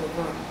great deal of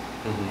room.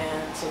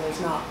 And so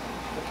there's not,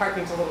 the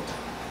parking's a little,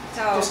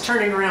 So just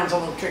turning around's a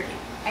little tricky.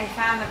 I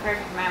found the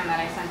perfect meme that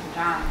I sent to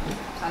John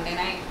Sunday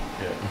night.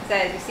 Yeah. It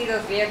says, you see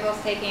those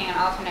vehicles taking an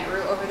alternate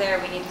route over there?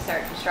 We need to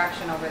start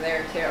construction over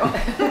there too.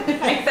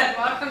 I said,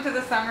 welcome to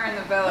the summer in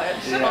the village.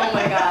 Oh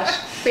my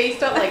gosh,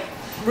 based on like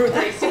Route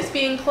 36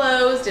 being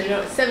closed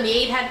and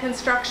 78 had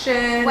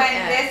construction. When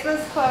and- this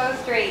was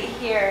closed right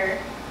here,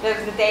 it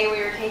was the day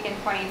we were taking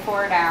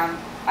 24 down.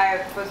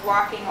 I was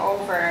walking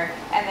over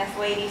and this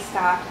lady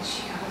stopped and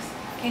she goes,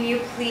 can you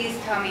please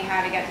tell me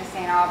how to get to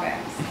St.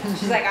 Albans?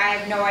 She's like, I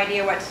have no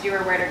idea what to do or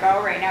where to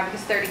go right now because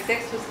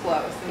 36 was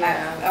closed and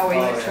that's Yeah. always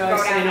Oh, yeah. go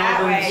St. down that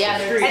Albans. way. Yeah,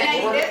 there's And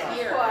then work this was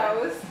here.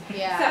 closed. So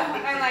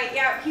Yeah. I'm like,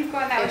 yeah, keep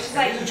going that way. It's She's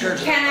like, in church.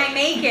 can I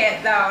make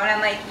it though? And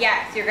I'm like,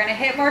 yes, you're gonna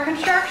hit more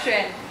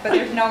construction, but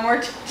there's no more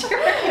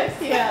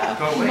tourists. Yeah.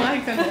 Go away. My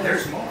goodness.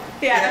 There's more.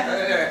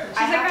 Yeah. She's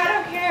like, I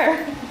don't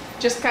care.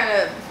 Just kind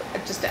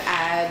of, just to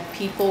add,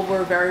 people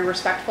were very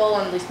respectful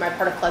on at least my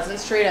part of Pleasant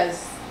Street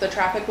as the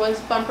traffic was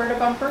bumper to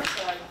bumper.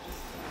 So I'm just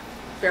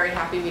very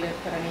happy we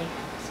didn't put any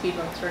speed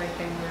bumps or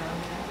anything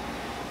around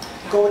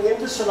there. Going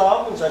into St.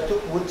 Albans, I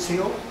took Woods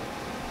Hill,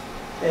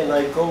 and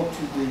I go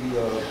to the Bushy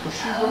Road,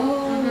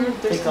 Oh,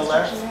 there's Take a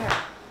left. construction there.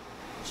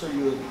 so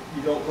you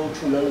don't go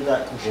through none of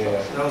that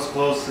construction. That was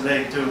closed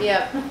today too.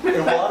 Yep,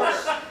 It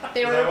was,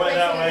 they were I went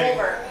that replacing way. it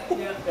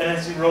over. And I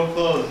see road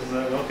closed. It's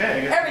like, okay,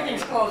 I guess.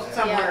 Everything's closed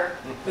somewhere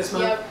this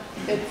month.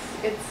 Yep,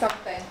 it's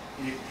something.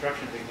 You need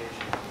construction vacation.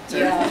 It's a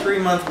Yeah.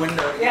 3-month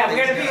window. to get Yeah, we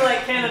things gotta be going.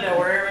 like Canada,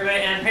 where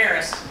everybody, and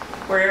Paris,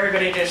 where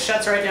everybody just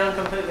shuts right down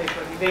completely for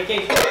the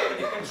vacation, for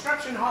the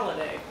construction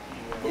holiday.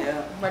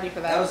 Yeah, I'm ready for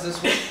that was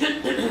this week.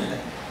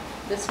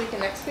 This week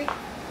and next week?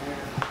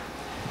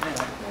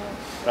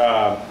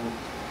 Anyway.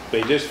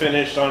 They just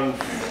finished on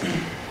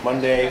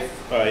Monday,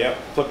 yep,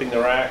 flipping the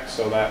racks,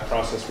 so that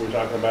process we were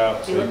talking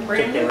about. So You look we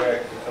brand took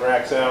the new.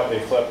 racks out, they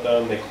flipped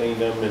them, they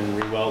cleaned them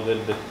and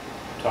rewelded the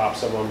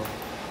tops of them.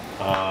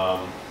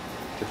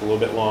 Took a little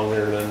bit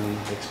longer than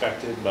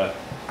expected, but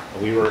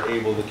we were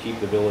able to keep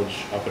the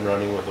village up and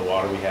running with the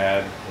water we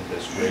had and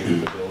just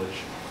graded the village.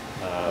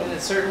 And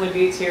it certainly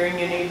beats hearing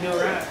you need new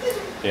racks.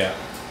 Yeah,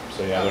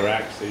 so yeah, the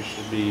racks, they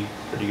should be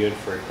pretty good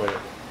for quite a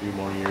few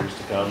more years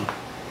to come.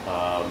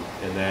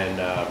 And then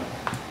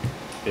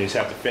they just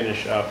have to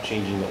finish up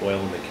changing the oil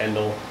in the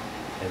Kendall,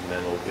 and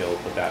then we'll be able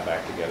to put that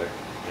back together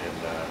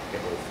and get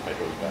both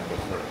hydros back up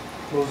and running.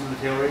 What was the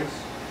tail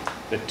race?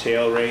 The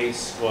tail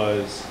race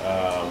was,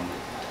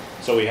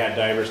 so we had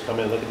divers come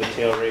in, look at the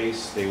tail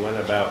race. They went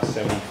about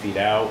 70 feet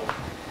out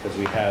because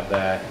we had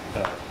that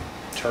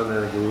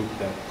Turner group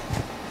that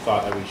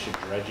thought that we should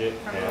dredge it.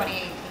 From and-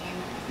 2018.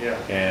 Yeah.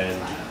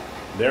 And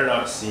they're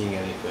not seeing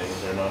anything.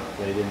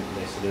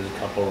 They said there's a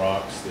couple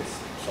rocks. They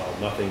saw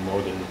nothing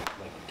more than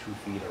like 2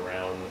 feet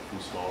around, a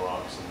few small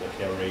rocks in the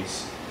tail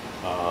race.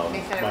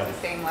 They said it by was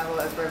the same level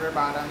as river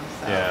bottom,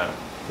 so. Yeah,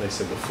 they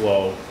said the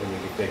flow,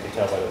 they could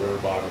tell by the river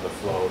bottom of the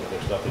flow that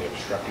there's nothing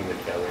obstructing the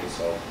tail race,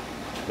 so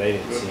they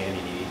didn't see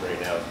any need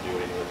right now to do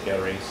anything with the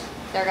tail race.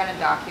 They're gonna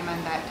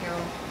document that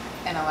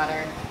too in a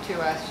letter to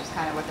us, just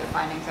kind of what their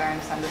findings are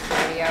and send us the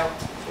video.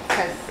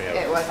 Because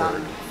Yeah, it was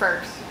on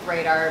FERC's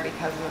radar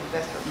because of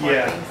this report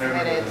Yeah, being I remember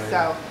submitted,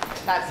 that,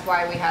 so that's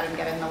why we had them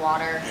get in the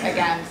water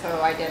again,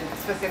 so I didn't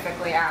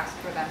specifically ask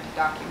for them to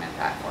document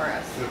that for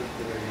us.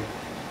 Good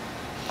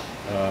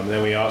idea.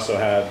 Then we also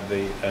had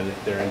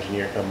their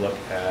engineer come look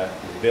at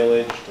the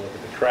village, to look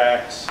at the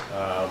cracks.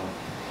 And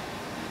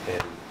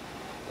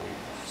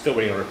we're still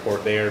waiting on a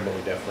report there, but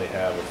we definitely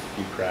have a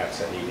few cracks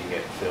that need to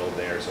get filled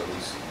there, so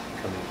he's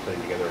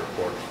putting together a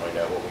report to find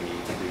out what we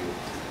need to do,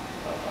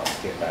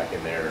 get back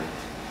in there and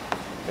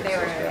fix They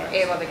those were cracks.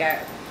 able to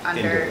get Into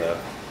under, the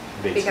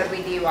because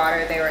basement. we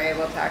de-water, they were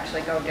able to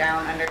actually go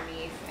down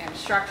underneath, and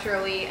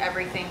structurally,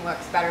 everything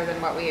looks better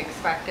than what we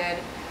expected.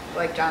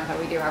 Like John said,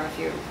 we do have a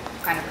few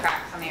kind of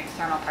cracks on the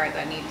external part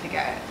that need to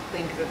get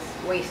cleaned because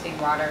it's wasting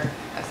water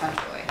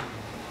essentially.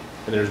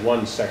 And there's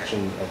one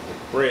section of the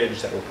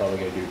bridge that we're probably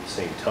gonna do at the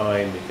same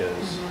time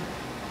because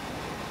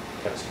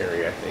kind of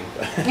scary, I think.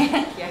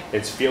 Yeah.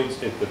 It's field,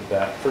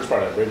 that first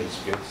part of that bridge is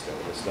field stone,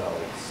 it's not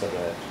like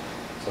cement,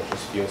 so it's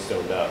just field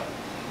stoned up.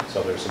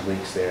 So there's some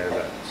leaks there,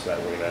 so that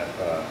we're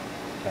gonna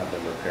have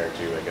them repaired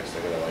too. I guess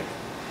they're gonna like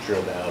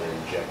drill down and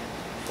inject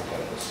some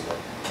kind of a cement.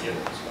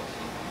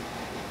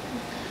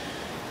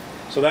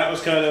 So that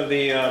was kind of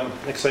the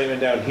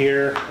excitement down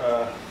here.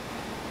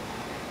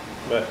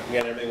 But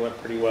again, everything went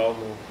pretty well,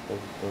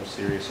 no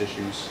serious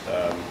issues.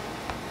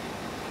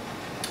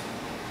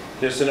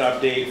 Just an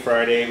update,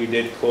 Friday, we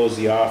did close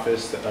the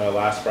office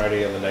last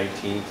Friday on the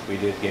 19th. We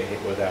did get hit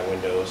with that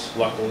Windows.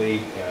 Luckily,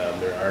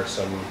 there are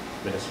some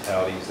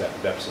municipalities that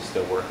BEPS is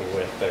still working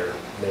with. Their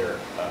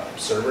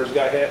servers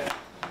got hit,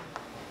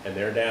 and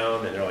they're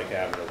down, and they're like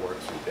having to work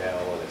through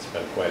Dell, and it's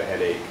been quite a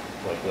headache.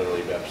 Like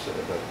literally, the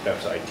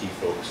BEPS IT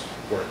folks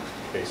worked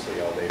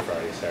basically all day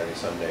Friday, Saturday,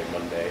 Sunday,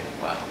 Monday.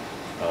 Wow.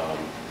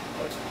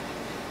 Like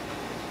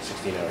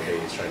 16-hour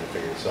days trying to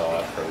figure this all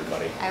out for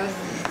everybody. I was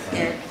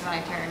scared because when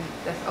I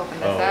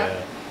opened this Oh, up,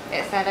 yeah.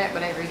 it said it,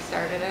 but I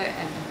restarted it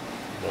and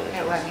No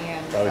it let issues. me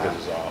in. Probably so,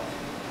 because it's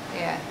off.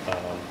 yeah.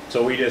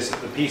 So we just,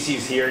 the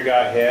PCs here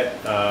got hit.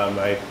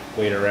 I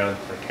waited around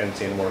for Ken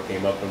Sandmore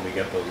came up and we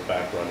got those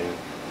back running.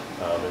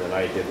 And then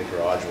I did the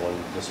garage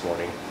one this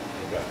morning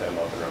and got them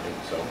up and running,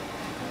 so.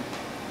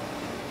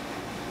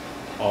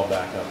 All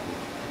back up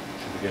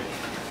and should be good.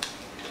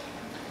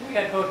 We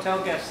had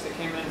hotel guests that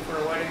came in for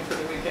a wedding for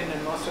the weekend,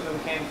 and most of them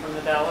came from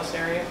the Dallas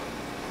area.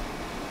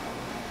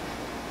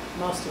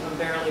 Most of them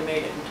barely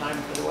made it in time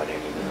for the wedding,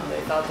 even though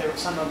they thought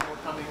some of them were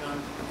coming on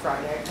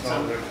Friday,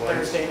 some their flights.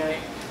 Thursday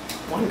night.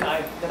 One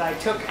guy that I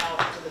took out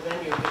to the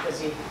venue because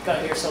he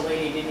got here so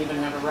late he didn't even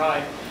have a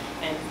ride,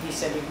 and he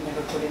said he'd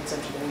never put in such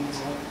a day in his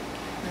life.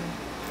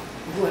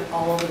 He went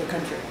all over the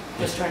country,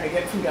 just trying to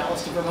get from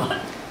Dallas to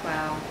Vermont.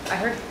 Wow. I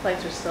heard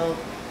flights are still,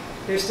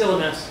 They're still a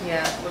mess.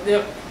 yeah.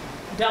 Yep.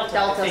 Delta, I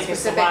Delta think,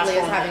 is the last specifically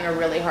is one. having a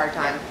really hard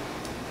time.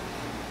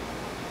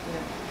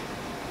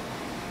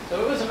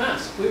 So it was a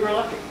mess. We were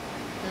lucky.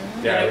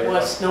 Yeah, And we it were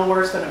was no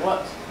worse than it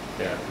was.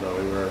 Yeah, no,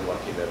 we were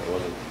lucky that it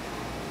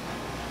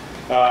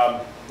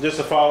wasn't. Just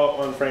a follow-up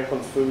on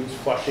Franklin Foods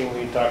flushing,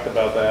 we talked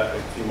about that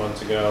a few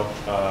months ago.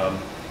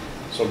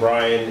 So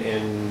Brian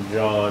and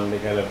John, they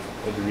kind of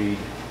agreed.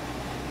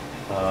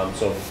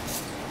 So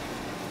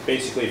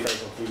basically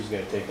Franklin Foods is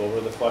gonna take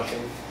over the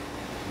flushing.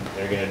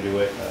 They're gonna do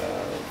it,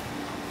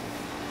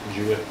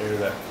 Jewett there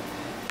that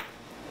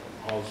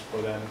hauls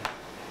for them.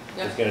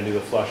 Is gonna do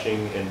the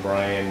flushing, and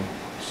Brian's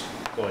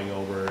going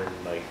over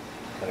and like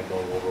kind of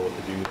going over what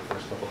to do the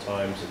first couple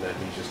times, and then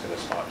he's just gonna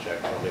spot check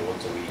probably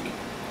once a week.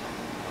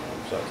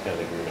 So that's kind of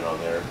the agreement on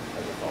there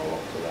as a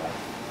follow-up to that.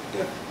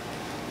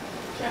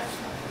 Jeff.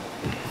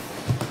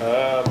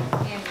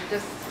 And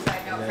just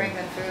side note, And then-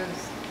 Franklin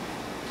Foods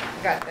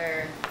got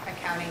their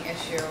accounting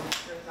issue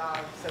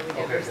resolved, so we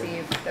did Okay, good.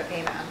 receive the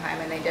payment on time,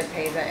 and they did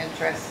pay the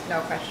interest, no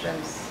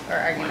questions or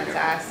arguments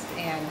asked,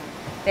 and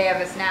they have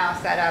us now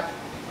set up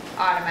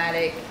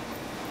automatic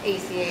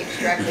ACH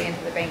directly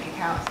into the bank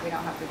account, so we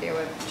don't have to deal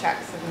with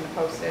checks and the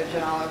postage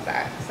and all of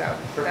that, so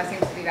that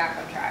seems to be back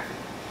on track.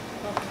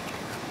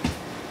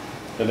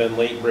 And then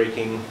late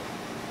breaking,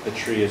 the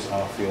tree is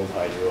off-field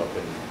hydro up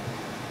in,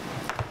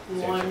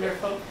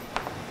 Wonderful.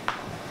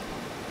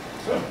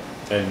 so,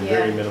 and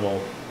very Yeah.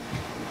 minimal,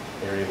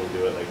 they're able to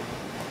do it, like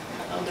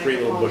I'll make 3 a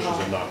little phone bushes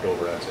call. are knocked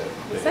over, that's it.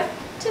 Was that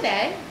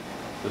today?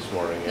 This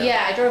morning, yeah.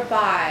 Yeah, I drove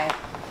by.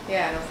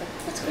 Yeah, and I was like,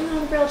 what's going on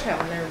the rail trail?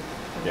 And I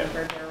Yeah.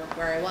 remembered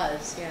where I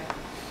was. Yeah.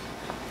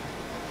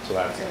 So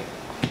that's Great.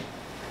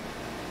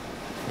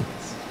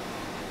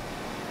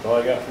 all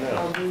I got for now.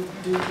 I'll do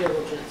due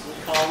diligence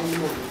and call in the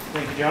morning.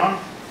 Thank you, John.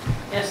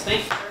 Yes,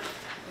 thanks.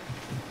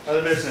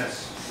 Other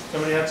business.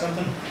 Somebody had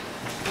something?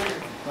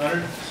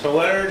 Leonard? So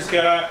Leonard's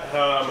got,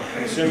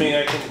 I'm assuming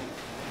I can,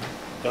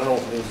 I don't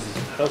know,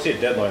 I don't see a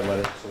deadline,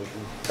 Leonard, so we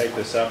can type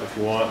this up if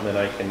you want, and then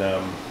I can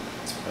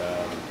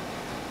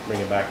bring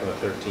it back on the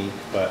 13th.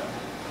 But,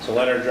 so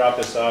Leonard dropped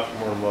this off, you're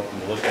more than welcome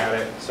to look at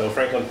it. So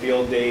Franklin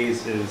Field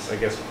Days is, I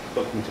guess,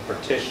 looking to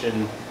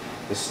petition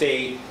the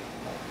state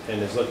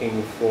and is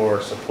looking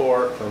for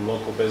support from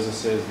local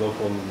businesses,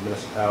 local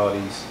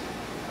municipalities,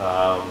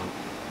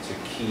 to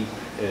keep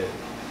it,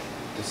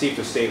 to see if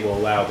the state will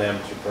allow them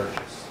to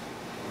purchase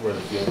where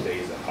the field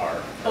days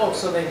are. Oh,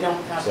 so they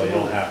don't have to So move. they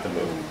don't have to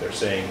move. They're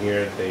saying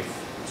here that they've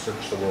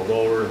searched the world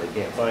over, they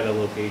can't find a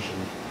location,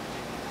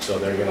 so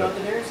they're What about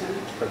gonna the Dairy Center?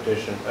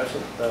 petition, that's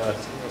what,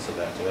 someone said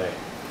that today.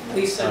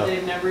 Lisa said Oh.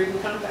 they've never even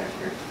contacted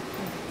her.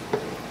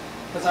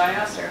 Because I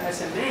asked her, I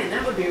said, man,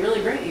 that would be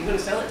really great, you gonna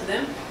sell it to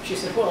them? She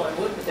said, well, I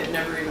would, but they've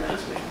never even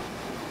asked me.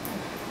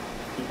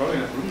 You probably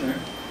have room there.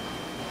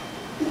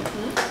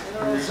 Hmm?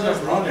 There's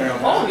enough room there.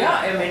 Oh, yeah,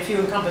 I mean, if you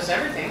encompass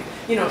everything,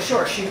 you know,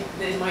 sure,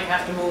 they might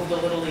have to move the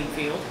Little League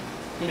field.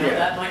 You know, Yeah.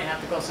 that might have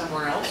to go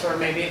somewhere else, or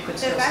maybe it could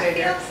still that stay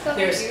there. field still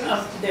There's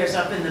get there's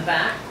up in the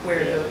back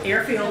where the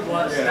airfield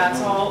was, Yeah, that's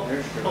no, all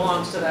there's true.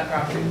 belongs to that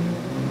property.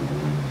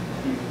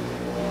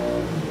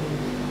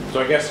 So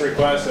I guess the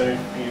request, I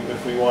mean,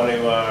 if we want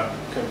to, I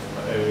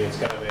mean, it's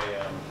kind of a,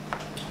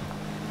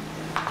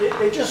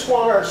 They just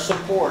want our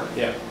support.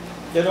 yeah,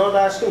 They're not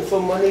asking for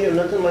money or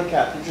nothing like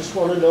that. They just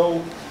want to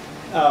know,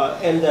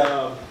 and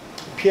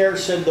Pierre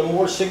said the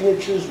more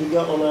signatures we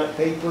got on that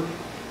paper,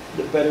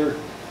 the better.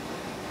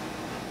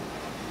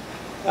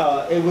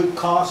 It would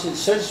cost, it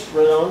says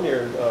right on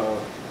there,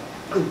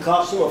 it would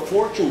cost them a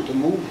fortune to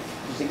move,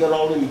 because they got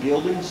all them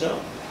buildings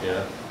up.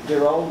 yeah.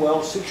 They're all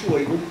well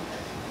situated.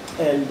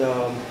 And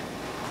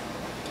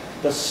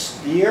the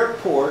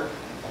airport,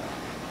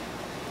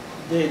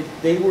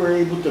 they were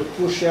able to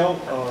push out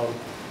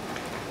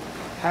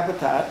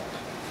Habitat.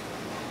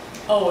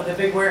 Oh, the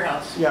big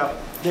warehouse. Yeah,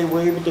 they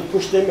were able to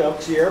push them out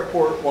because the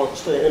airport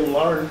wants to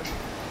enlarge.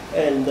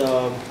 And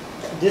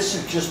this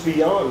is just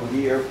beyond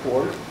the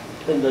airport.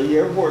 And the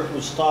airport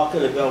was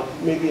talking about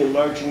maybe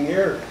enlarging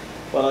there.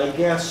 But I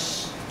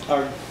guess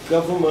our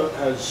government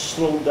has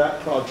slowed that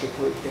project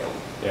right down.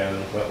 Yeah,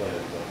 there's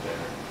wetlands up there,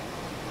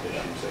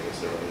 issues I guess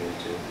they're running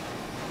into.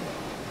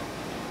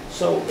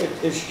 So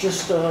it's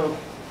just,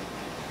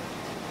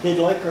 they'd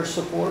like our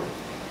support.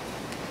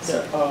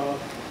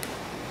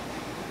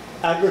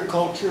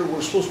 Agriculture,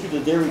 we're supposed to be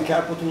the dairy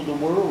capital of the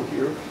world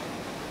here.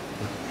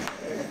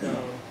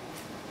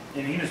 And,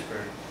 In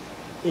Enosburg.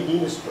 in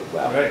Enosburg,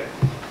 wow, Right.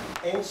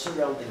 and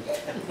surrounding.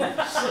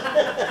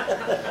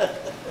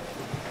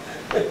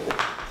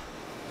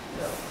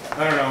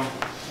 I don't know.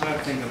 I have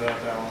to think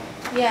about that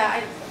one.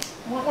 Yeah,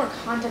 I want more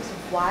context of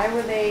why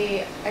were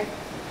they,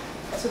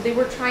 so they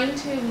were trying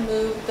to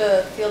move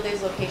the field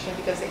days location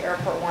because the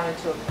airport wanted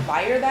to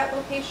acquire that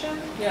location?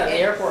 Yeah, the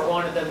airport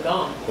wanted them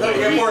gone. The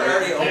airport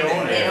already They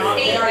own it.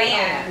 It's state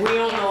land. We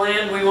own the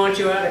land, we want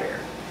you out of here.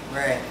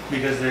 Right.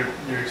 Because they're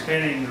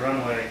expanding the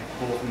runway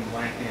both in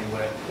length and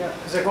width. Yeah,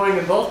 because they're going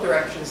in both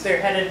directions.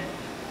 They're headed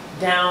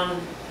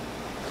down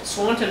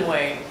Swanton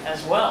Way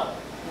as well,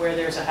 where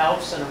there's a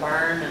house and a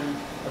barn and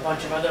a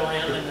bunch of other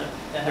land and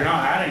They're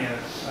not adding a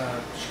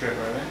strip,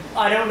 are they?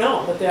 I don't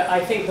know, but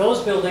I think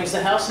those buildings,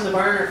 the house and the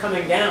barn are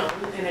coming down,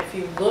 and if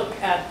you look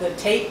at the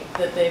tape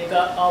that they've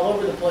got all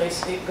over the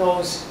place, it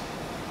goes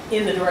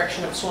in the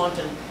direction of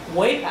Swanton,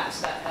 way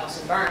past that house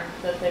and barn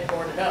that they've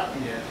boarded up.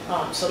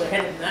 Yeah. So they're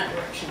headed in that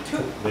direction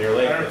too. They're I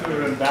late. don't know if we've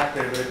been back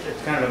there, but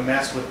it's kind of a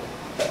mess with,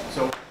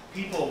 so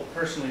people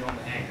personally own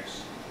the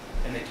hangars,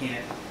 and they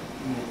can't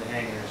move the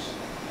hangars.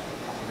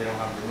 They don't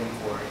have the room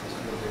for it, it's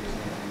real big as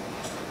anything.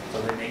 So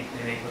they may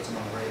put some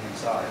on the right hand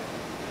side.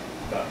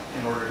 But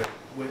in order to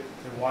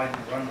widen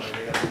the runway,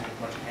 they gotta move a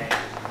bunch of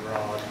hangars and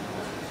garage and all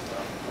that sort of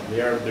stuff.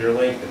 They're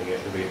lengthening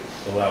it to be,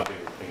 allow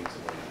bigger things.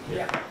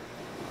 Yeah.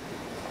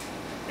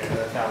 Yeah,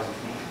 they're 1,000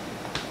 feet.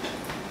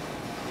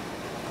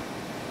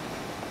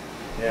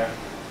 Yeah.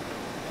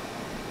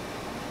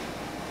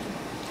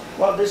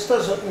 Well, this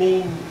doesn't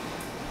mean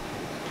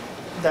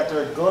that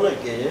they're gonna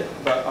get it,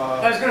 but,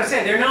 I was gonna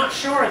say, they're not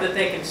sure that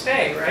they can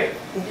stay, right?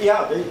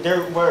 yeah,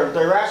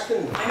 they're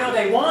asking, I know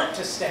they want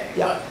to stay,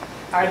 Yeah. but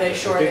are they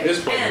sure I think they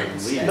this one can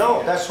would stay? leave.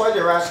 no, that's why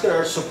they're asking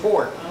our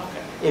support.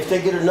 Okay. If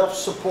they get enough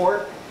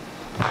support,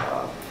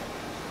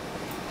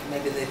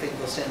 Maybe they think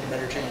they'll stand a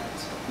better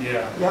chance.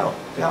 Yeah. yeah,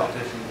 The yeah,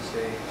 petition to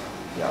stay.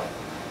 yeah.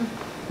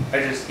 I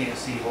just can't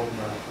see holding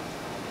the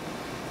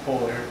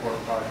whole airport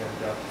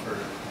project up for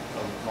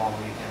a long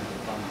weekend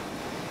of fun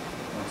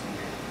once a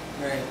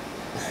year. Right.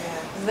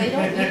 They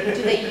don't,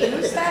 do they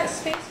use that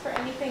space for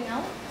anything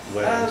else?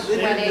 Weddings. They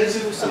Weddings,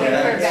 do some for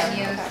events,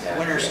 venues.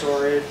 winter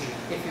storage.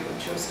 If you would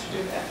choose to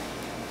do that.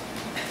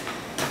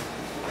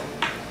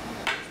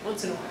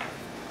 Once in a while.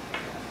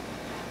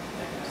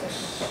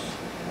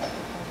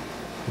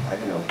 I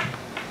don't know.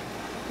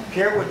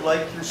 Pierre would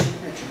like your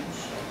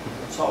signatures,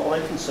 that's all I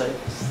can say.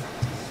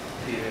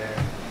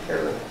 Yeah.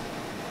 Pierre,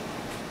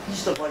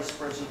 he's the vice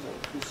president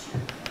this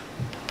year.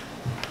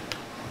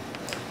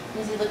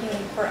 Is he looking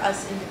for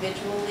us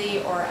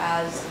individually or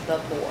as the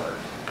board?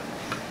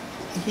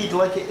 He'd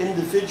like it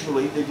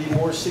individually, there'd be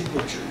more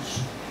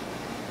signatures.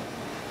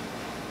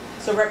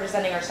 So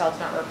representing ourselves,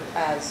 not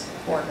as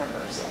board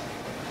members.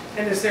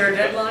 And is there a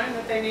deadline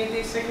that they need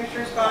these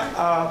signatures by?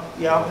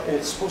 Yeah, and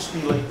it's supposed to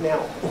be late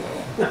now.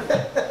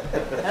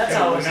 That's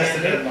Yeah, always that's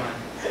the handy.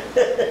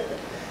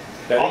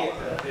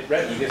 deadline. It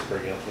read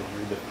Enosburg, you know, so you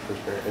read the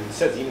first paragraph. It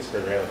says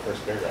Enosburg right on the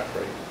first paragraph,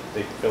 right?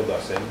 They filled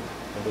us in,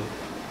 I believe.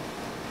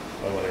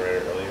 I went and read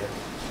it earlier.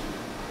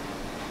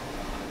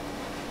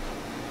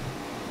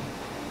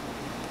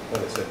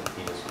 Oh, it said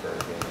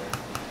Enosburg in there.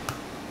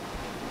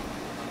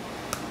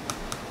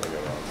 Maybe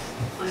I'm wrong.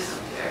 I know,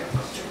 there,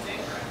 what's your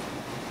name,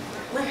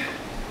 right?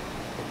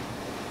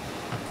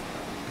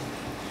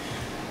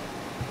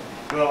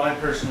 Well, I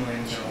personally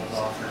am gonna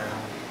hold off now.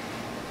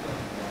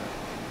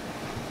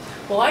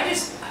 Well,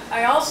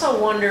 I also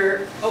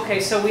wonder, okay,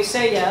 so we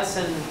say yes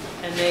and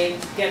they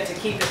get to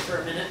keep it for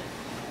a minute.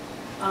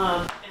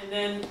 And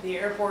then the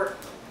airport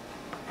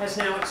has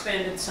now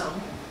expanded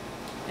some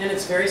and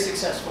it's very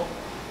successful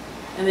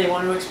and they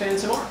want to expand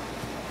some more.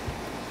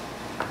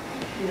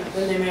 You know,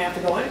 then they may have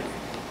to go anyway.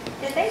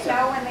 Did they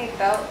know when they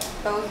built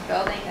those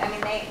buildings? I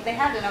mean, they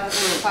had to know that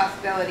there was a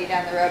possibility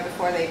down the road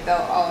before they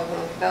built all of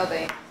those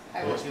buildings. I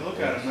Well, would- if you look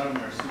at them, none of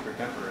them are super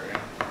temporary.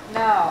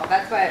 No,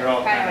 that's what, They're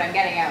all kind of what kinda I'm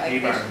getting at, like,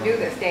 neighborhood this knew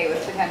looking. this day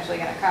was potentially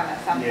gonna come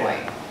at some Yeah.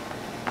 point.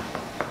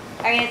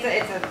 I mean,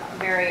 it's a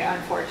very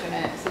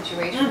unfortunate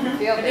situation for Mhm,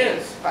 field it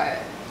days, is. but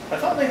I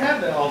thought they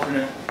had the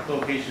alternate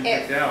location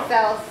it picked out.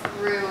 fell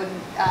through,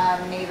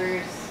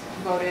 neighbors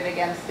voted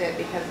against it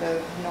because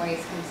of noise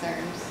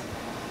concerns,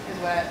 is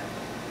what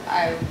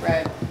I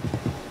read.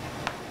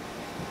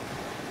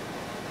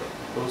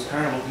 Those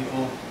carnival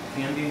people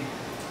can be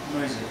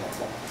noisy.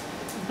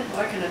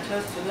 I can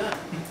attest to that.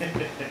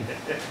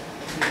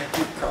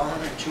 Keep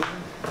calling and chewing.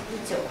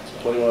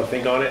 What do you want to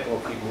think on it? We'll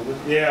keep moving.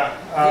 Yeah,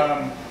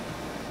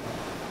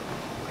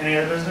 any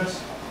other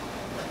business?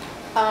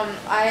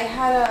 I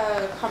had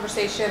a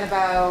conversation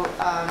about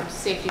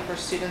safety for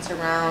students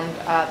around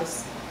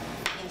this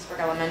Enosburg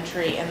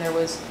Elementary, and there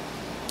was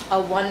a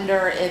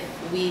wonder if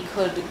we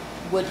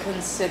would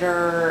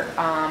consider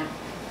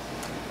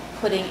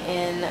putting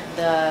in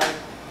the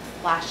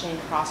flashing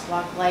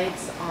crosswalk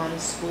lights on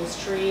School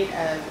Street,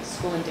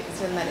 School and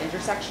Dickinson, that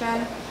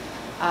intersection.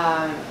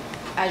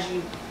 As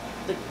you've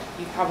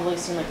probably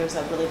seen, like, there's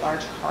a really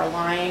large car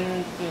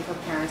line, you know, for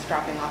parents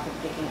dropping off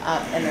and picking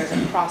up, and there's a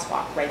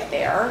crosswalk right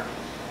there.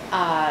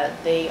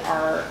 They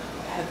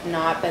have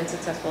not been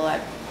successful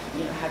at,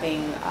 you know,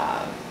 having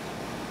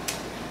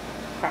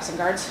crossing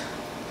guards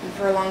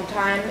for a long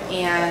time,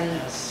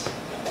 and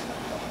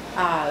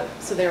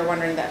so they were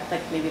wondering that,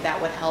 like, maybe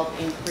that would help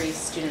increase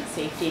student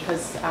safety,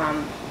 because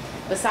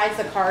besides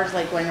the cars,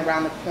 like, going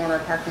around the corner,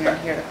 parking around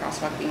here, the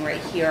crosswalk being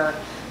right here,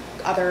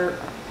 other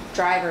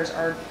drivers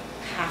are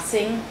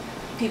passing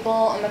people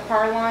on the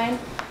car line,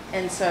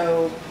 and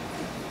so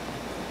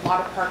a lot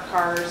of parked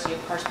cars, you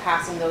have cars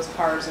passing those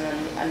cars, and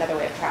then another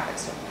way of traffic,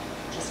 so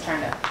just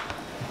trying to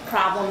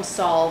problem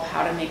solve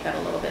how to make that a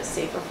little bit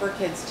safer for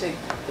kids to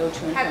go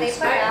to and Have from they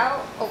school. put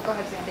out, oh, go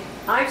ahead, Sandy.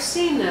 I've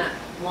seen that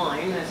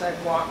line as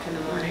I've walked in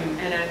the morning,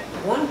 and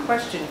one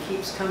question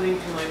keeps coming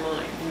to my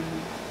mind.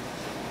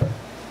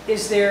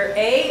 Is there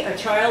a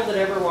child that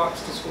ever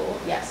walks to school?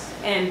 Yes,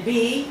 And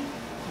B,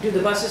 do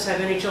the buses have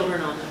any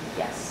children on them?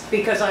 yes.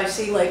 Because I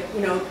see, like,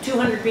 you know,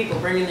 200 people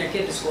bringing their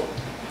kid to school.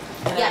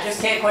 And I Yes.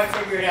 just can't quite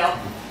figure it out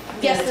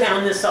in Yes, a there-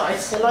 town this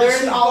size. And I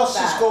There's see all of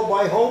buses that. go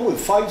by home with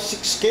 5,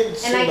 6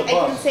 kids And in the I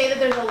can bus. say that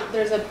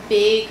there's a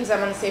big, because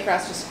I'm on the Safer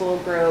After School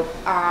group,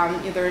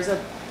 you know,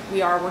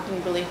 we are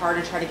working really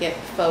hard to try to get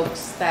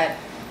folks that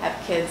have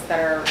kids that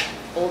are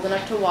old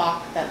enough to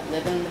walk, that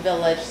live in the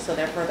village, so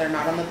therefore they're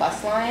not on the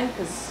bus line,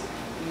 because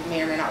you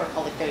may or may not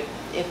recall, like,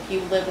 if you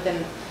live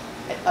within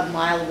a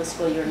mile of the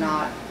school, you're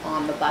not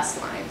on the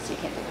bus line, so you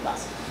can't take the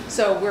bus.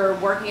 So we're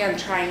working on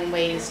trying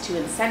ways to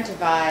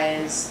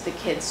incentivize the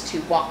kids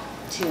to walk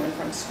to and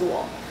from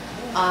school.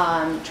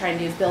 Trying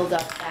to build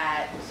up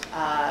that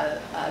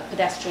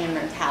pedestrian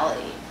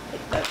mentality.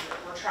 that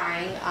we're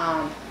trying.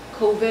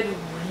 COVID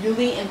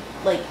really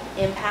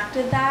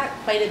impacted that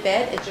quite a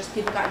bit. It's just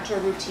people got into a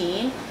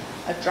routine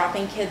of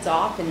dropping kids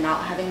off and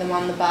not having them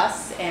on the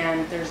bus,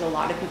 and there's a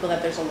lot of people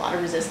that there's a lot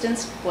of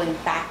resistance going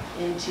back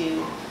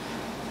into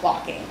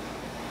walking.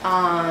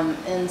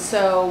 And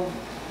so,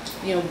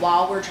 you know,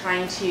 while we're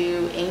trying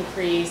to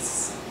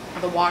increase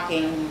the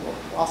walking,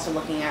 we're also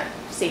looking at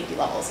safety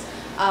levels.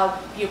 Part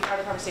of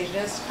the conversation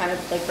is kind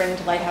of like bringing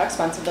to light how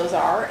expensive those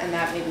are, and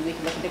that maybe we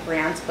can look at the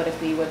grants, but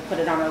if we would put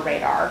it on our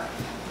radar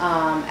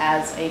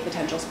as a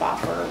potential spot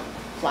for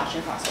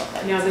flashing crosswalk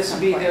lights. Now, this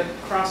would be the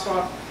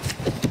crosswalk.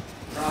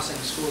 Crossing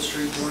School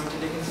Street going to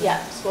Dickinson?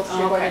 Yeah, School Street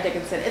going to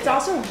Dickinson. It's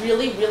also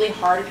really, really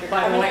hard if you're By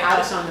the coming White out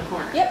House of, on the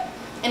corner. yep,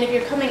 and if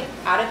you're coming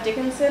out of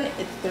Dickinson,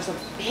 there's a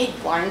big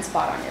blind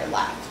spot on your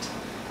left.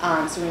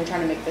 So when you're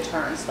trying to make the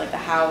turns, like the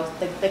house,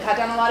 they cut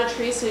down a lot of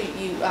trees, so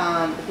you,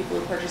 the people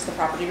who purchased the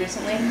property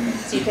recently,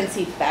 so you can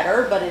see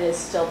better, but it is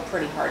still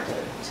pretty hard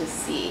to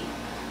see.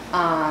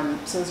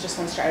 So it's just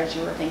one strategy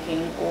we're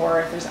thinking,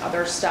 or if there's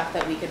other stuff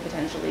that we could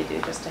potentially do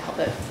just to help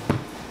it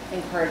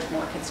encourage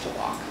more kids to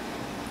walk.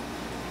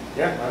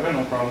 Yeah, I've got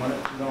no problem with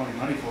it. We don't have any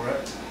money for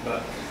it,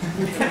 but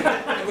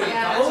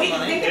Yeah. Well, we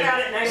can think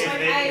about it nicely.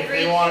 if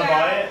they wanna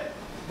buy it,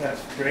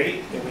 that's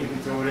great. We can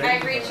throw it in.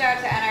 I've reached out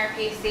to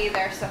NRPC,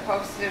 they're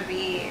supposed to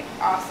be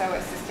also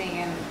assisting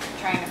in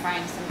trying to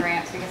find some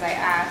grants, because I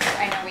asked,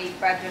 I know we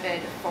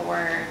budgeted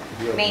for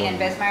You have Maine one. and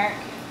Bismarck.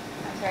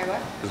 I'm sorry,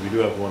 what? Because we do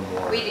have one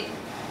more. We,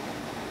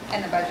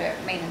 in the budget,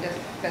 Maine and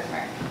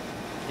Bismarck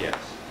Yes.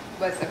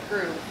 was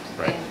approved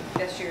Right. in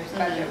this year's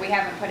budget. We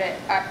haven't put it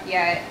up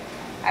yet.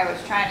 I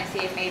was trying to see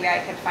if maybe I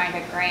could find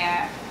a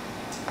grant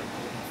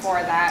for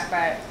that,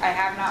 but I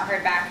have not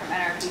heard back from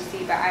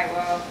NRPC, but I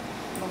will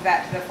move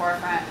that to the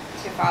forefront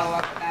to follow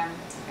up with them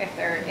if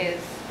there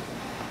is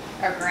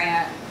a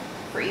grant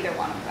for either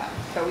one of them.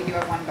 So we do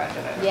have one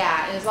budgeted.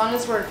 Yeah, and as long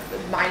as we're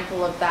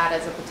mindful of that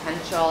as a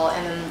potential,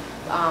 and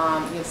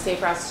then, you know,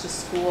 Safe Routes to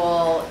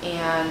School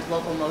and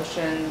Local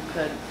Motion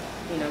could,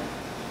 you know,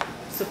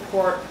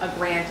 support a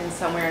grant in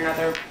some way or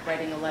another,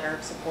 writing a letter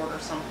of support or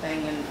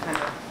something, and kind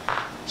of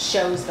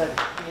shows the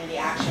community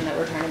action that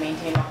we're trying to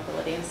maintain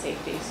walkability and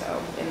safety,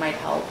 so it might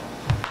help.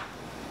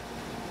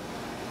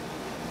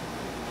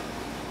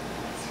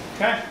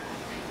 Okay.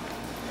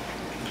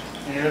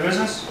 Any other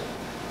business?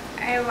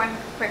 I have one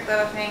quick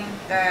little thing.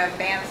 The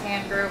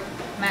bandstand group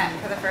met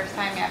for the first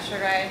time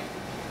yesterday.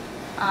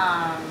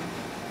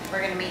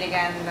 We're gonna meet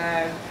again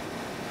the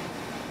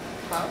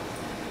 12th.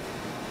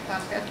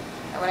 Sounds good.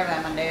 Or whatever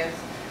that Monday is.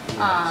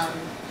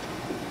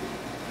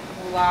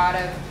 A lot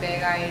of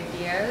big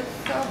ideas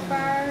so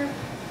far.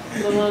 A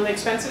little on the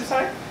expensive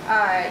side?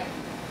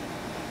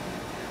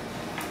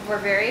 We're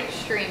very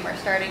extreme. We're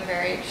starting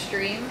very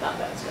extreme. Not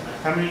that's gonna.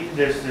 How many,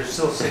 there's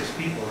still 6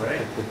 people,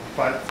 right?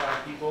 Five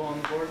people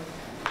on the board?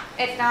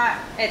 It's not,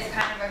 it's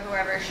kind of a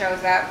whoever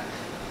shows up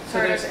So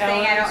sort of there's thing.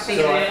 I don't Ellen, think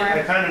So it's I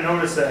more. kind of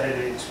noticed that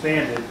it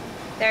expanded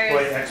quite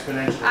There's,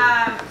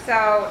 exponentially.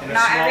 so In a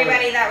not smaller-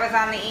 everybody that was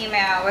on the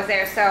email was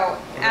there. So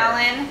Okay.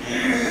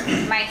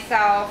 Ellen,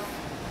 myself,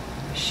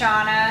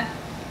 Shauna,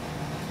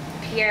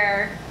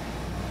 Pierre,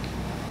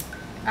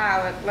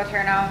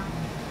 Laterno,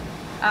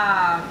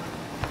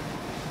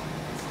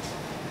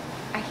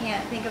 I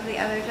can't think of the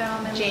other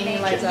gentleman's Jamie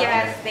name. Liza.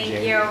 Yes, thank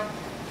Jamie. you.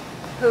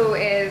 Who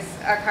is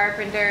a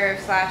carpenter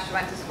 /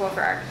 went to school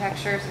for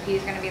architecture, so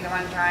he's gonna be the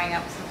one drawing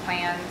up some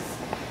plans.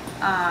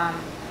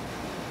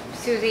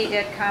 Susie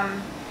did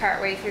come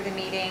partway through the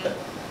meeting,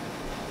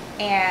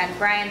 and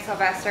Brian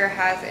Sylvester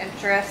has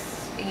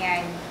interests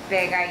and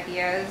big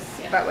ideas,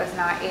 but was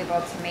not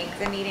able to make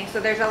the meeting. So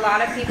there's a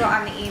lot of people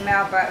on the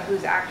email, but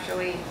who's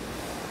actually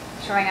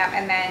showing up.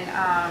 And then,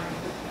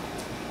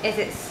 is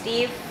it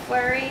Steve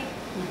Fleury?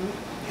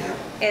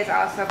 Is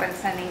also been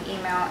sending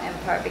email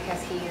input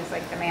because he is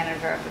like the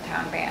manager of the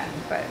town band,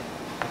 but.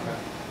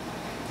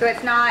 So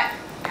it's not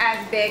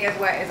as big as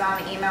what is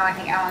on the email. I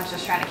think Ellen's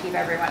just trying to keep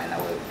everyone in the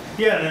loop.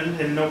 Yeah,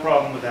 and no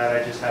problem with that.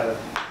 I just have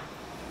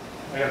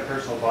I got a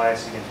personal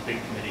bias against big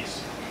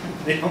committees.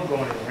 They don't go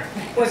anywhere.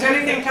 Was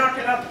anything talked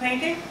about the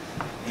painting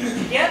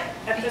yet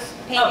at this?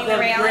 Painting the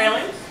railings?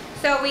 railings?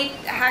 So we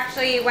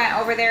actually went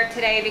over there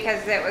today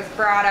because it was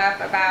brought up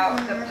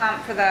about the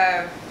pump for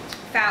the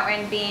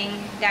fountain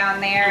being down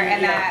there,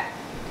 and that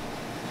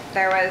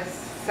there was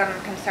some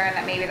concern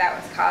that maybe that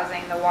was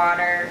causing the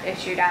water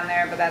issue down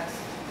there, but that's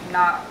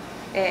not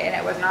it, and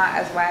it was not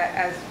as wet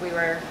as we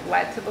were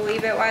led to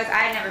believe it was.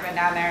 I had never been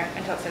down there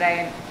until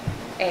today,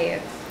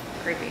 and it's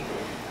creepy.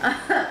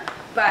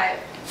 But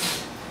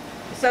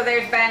so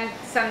there's been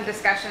some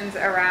discussions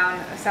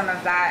around some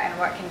of that and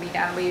what can be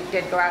done. We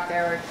did go out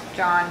there with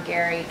John,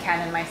 Gary, Ken,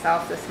 and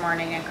myself this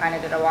morning and kind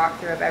of did a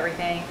walkthrough of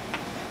everything.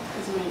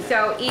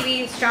 So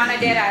Evie, Shauna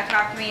did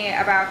talk to me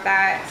about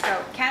that.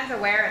 So Ken's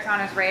aware, it's on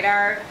his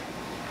radar.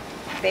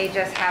 They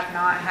just have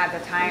not had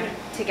the time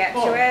to get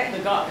to it.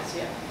 The guys,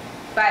 yeah.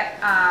 But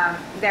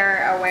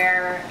they're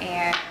aware,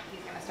 and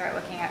he's gonna start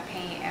looking at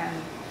paint, and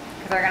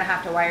because they're gonna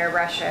have to wire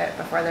brush it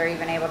before they're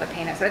even able to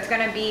paint it. So it's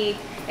gonna be,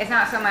 it's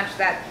not so much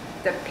that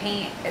the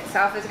paint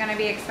itself is gonna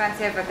be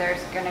expensive, but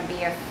there's gonna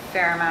be a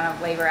fair amount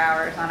of labor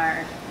hours on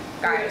our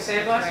gonna guys. say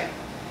it, boss?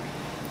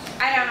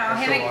 I don't know,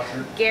 That's him the and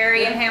washer.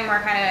 Gary and him were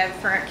kind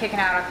of kicking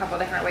out a couple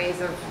different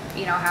ways of,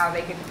 you know, how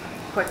they could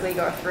quickly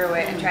go through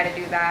it and try to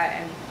do that,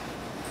 and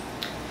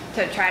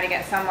to try to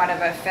get somewhat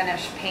of a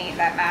finished paint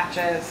that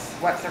matches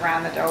what's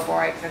around the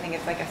doughboy, because I think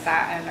it's like a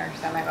satin or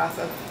semi-gloss.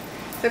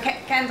 So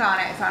Ken's on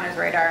it, it's on his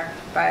radar,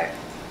 but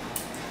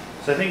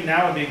So I think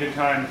now would be a good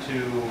time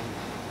to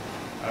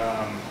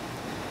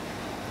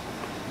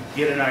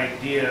get an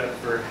idea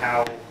for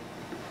how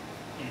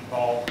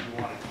involved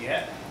you want to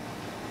get.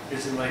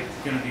 Is it like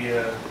going to be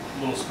a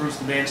little spruce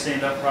the band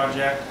stand-up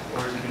project,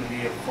 or is it going to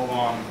be a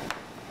full-on,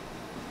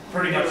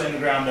 pretty much in the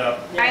ground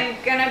up? Yeah. I'm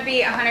gonna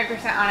be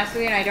 100% honest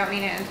with you, and I don't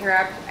mean to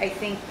interrupt. I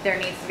think there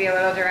needs to be a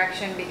little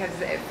direction, because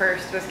it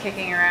first was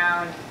kicking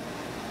around,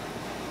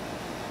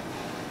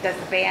 does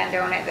the band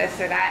own it, this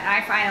or that? And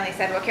I finally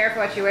said, well,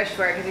 careful what you wish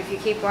for, because if you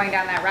keep going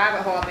down that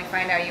rabbit hole and we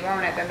find out you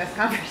own it, then this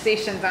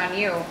conversation's on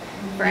you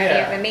for any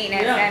of the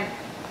maintenance. Yeah.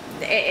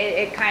 And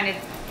it kind of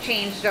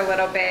changed a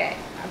little bit,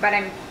 but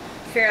I'm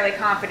fairly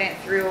confident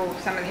through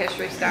some of the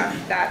history stuff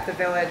that the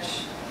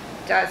village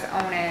does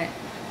own it.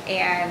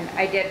 And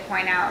I did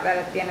point out that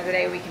at the end of the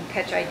day, we can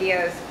pitch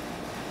ideas,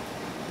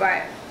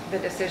 but the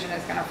decision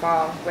is gonna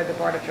fall with the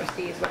Board of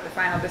Trustees, what the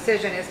final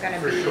decision is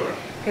gonna For be. sure.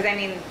 Because I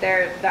mean,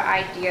 the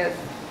ideas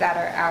that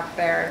are out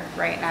there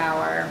right now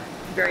are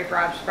very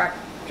broad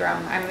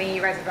spectrum. I mean,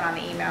 you guys have been on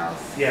the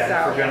emails, Yeah, and if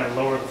so we're going to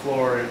lower the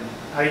floor and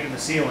heighten the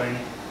ceiling,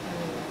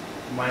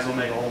 you might as well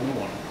make a whole new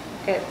one.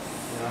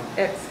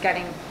 it's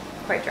getting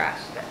quite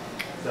drastic.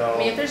 So I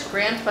mean, if there's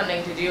grant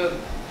funding to do a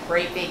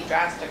great big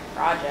drastic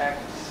project,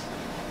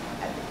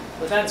 I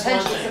would That's one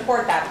potentially thing.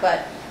 support that,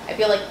 but I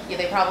feel like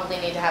they probably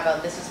need to have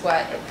a, this is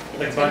what,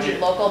 Like it's gonna be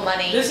budget. local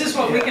money. This is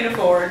what we can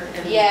afford,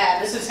 and Yeah.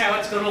 this is how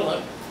it's gonna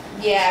look.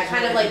 Yeah,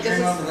 kind of like this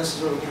is, This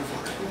is what we can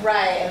afford.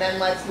 right, and then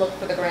let's look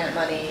for the grant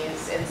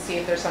monies and see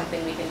if there's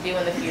something we can do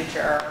in the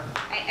future.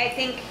 I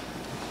think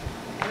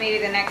maybe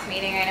the next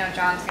meeting, I know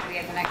John's gonna be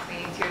at the next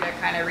meeting too, to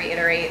kind of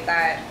reiterate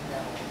that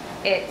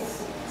it's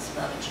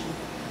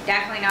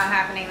definitely not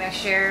happening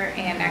this year,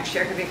 and next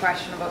year could be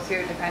questionable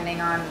too, depending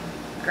on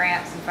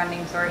grants and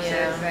funding sources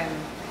Yeah. and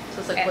So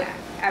it's like, and what,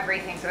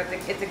 everything, so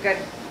it's a good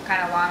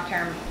kind of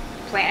long-term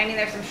plan. I mean,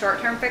 there's some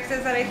short-term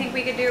fixes that I think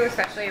we could do,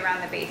 especially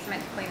around the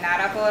basement, to clean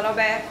that up a little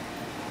bit.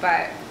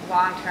 But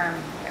long-term,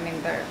 I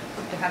mean, there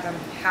depends on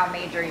how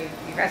major you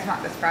guys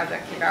want this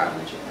project to go.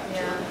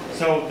 yeah.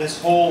 So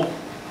this whole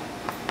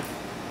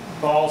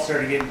ball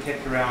started getting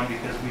kicked around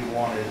because we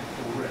wanted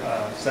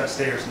set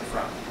stairs in the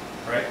front,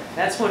 right?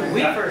 That's when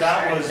we first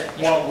That started was it.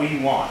 what we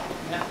want.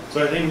 Yeah.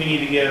 So I think we need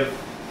to give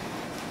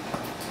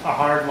a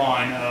hard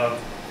line of,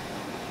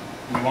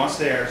 we want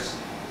stairs,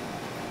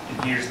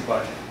 and here's the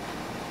budget.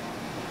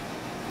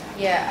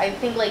 Yeah, I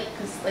think like,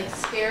 cause like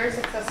stairs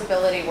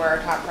accessibility were our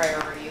top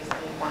priorities,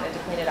 and we wanted to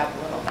clean it up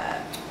a little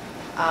bit.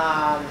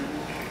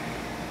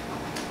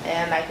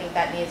 And I think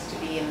that needs to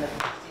be in the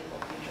foreseeable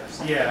future,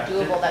 something Yeah.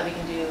 doable that we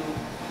can do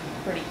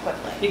pretty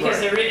quickly. Because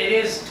Right. it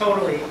is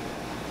totally,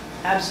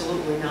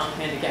 absolutely not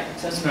handicap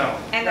accessible. No,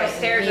 And Right, those and it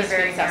stairs are needs to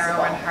be very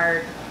narrow and accessible.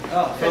 hard.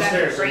 Oh, For those them to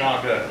stairs are break-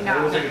 not good. no.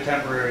 It was like a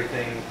temporary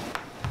thing,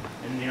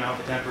 and you know how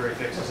the temporary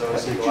fixes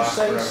always seem Did to you last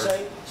say,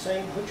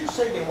 forever. would you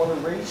say they want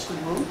to raise the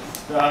roof?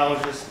 It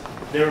was just,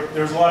 there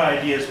was a lot of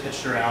ideas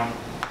pitched around,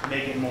 to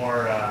make it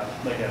more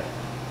like a,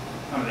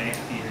 not an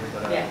amphitheater,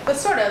 but Yeah. But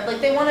sort of, like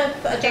they wanna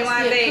adjust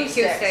want the the acoustics,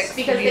 acoustics.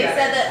 because they Yeah.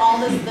 said that all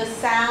the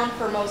sound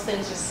for most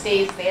things just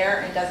stays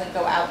there and doesn't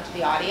go out to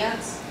the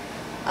audience.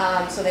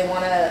 So they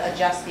wanna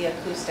adjust the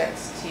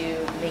acoustics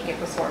to make it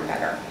perform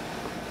better.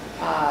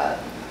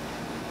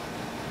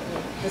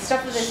 The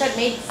stuff that they said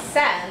made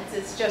sense,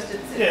 it's just,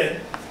 it's yeah,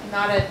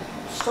 not a,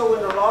 So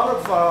in a lot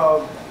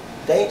of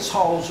dance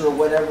halls or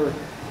whatever,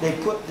 they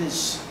put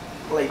this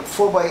like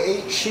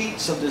 4x8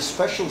 sheets of this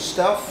special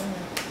stuff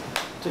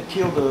to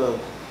kill the,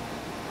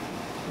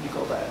 what do you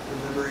call that?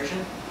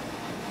 Reverberation?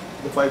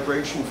 The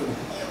vibration from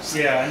the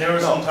music. yeah, and there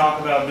was No. some talk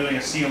about doing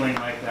a ceiling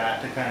like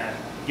that to kind of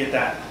get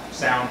that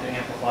sound to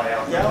amplify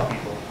out Yeah. for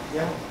people.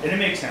 Yeah. And it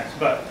makes sense,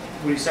 but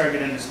when you start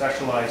getting into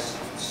specialized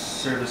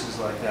services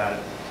like that,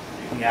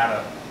 it can add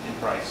up in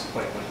price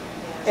quite quickly.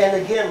 And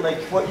again, like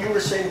what you were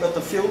saying about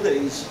the field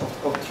days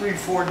of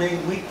 3-4 day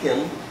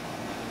weekend,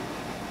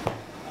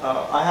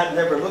 I had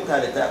never looked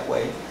at it that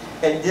way.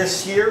 And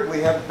this year,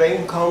 we have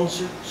band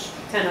concerts,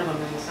 10 of them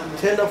in the summer.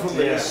 10 of them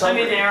in Yeah. the I summer.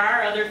 mean, there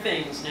are other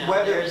things now.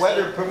 Weather, There's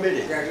weather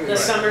permitted. the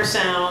summer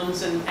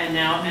sounds and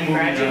now, and Movie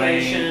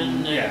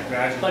graduation. night, yeah, and-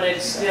 graduation. But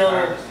it's still,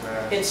 Harvest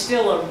Fest. it's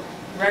still a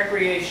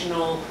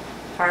recreational,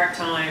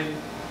 part-time,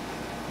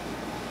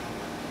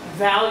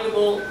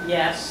 valuable,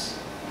 yes,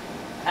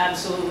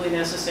 absolutely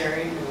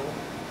necessary, no.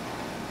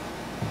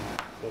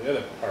 Well, the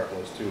other part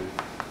was too,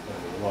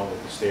 I mean, along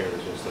with the stairs,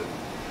 was the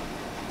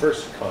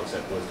first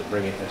concept was to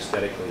bring it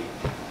aesthetically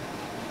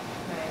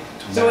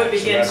to So it match the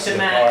begins rest to of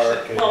the match,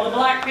 park, well, the and-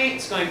 black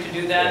paint's going to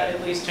do that, Yeah.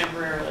 at least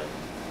temporarily.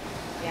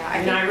 Yeah, I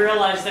And think I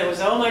realized there was,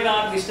 oh my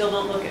God, we still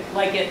don't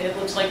like it, it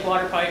looks like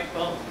water pipe.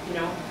 Well, you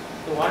know,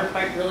 the water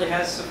pipe really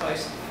has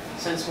sufficed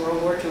since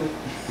World War II.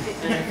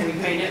 And if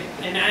we paint it,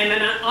 and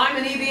I'm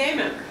an EBA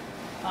member.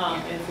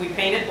 If we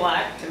paint it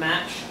black to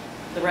match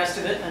the rest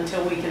of it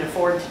until we can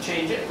afford to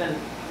change it, then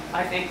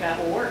I think that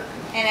will work.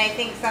 And I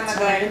think some of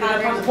So I ended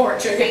up on the the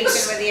porch, I conversation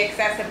guess. with the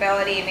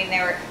accessibility, I mean,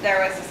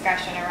 there was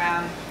discussion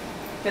around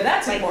Yeah,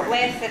 that's like important.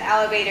 lifts and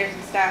elevators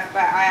and stuff,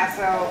 but I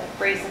also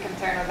raised the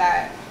concern of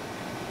that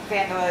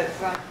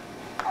vandalism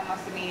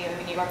almost immediately.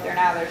 When you go up there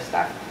now, there's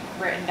stuff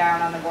written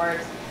down on the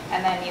boards,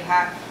 and then you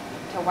have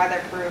to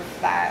weatherproof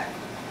that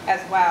as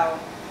well.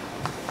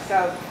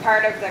 So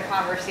part of the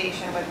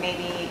conversation was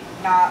maybe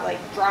not like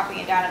dropping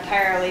it down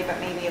entirely, but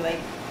maybe like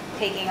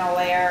taking a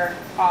layer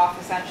off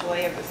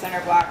essentially of the center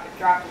block. It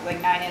dropped to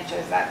like 9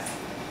 inches. That's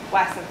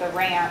less of the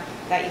ramp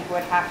that you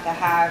would have to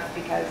have,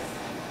 because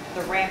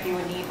the ramp you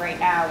would need right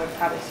now would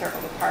probably circle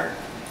the park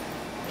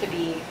to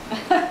be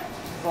a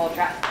little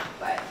drastic,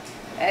 but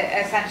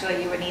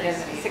essentially you would need a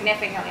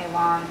significantly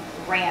long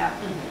ramp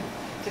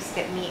just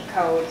to meet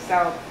code.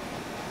 So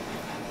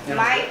And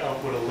my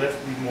would a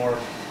lift be more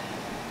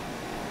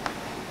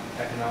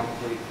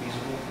economically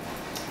feasible?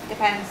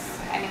 depends.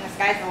 I mean, the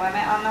sky's the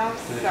limit on those.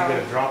 Because if So you're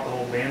gonna drop the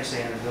whole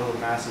bandstand and build a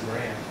massive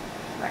ramp,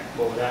 right.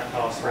 what would that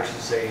cost versus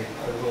say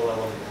a little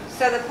elevator?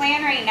 So the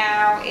plan right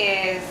now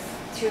is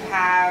to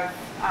have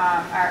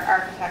our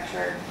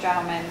architecture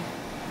gentleman,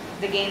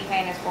 the game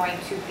plan is going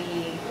to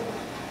be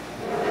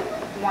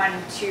 1,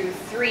 2,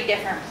 3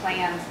 different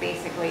plans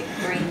basically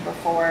to bring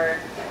before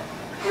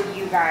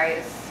you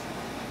guys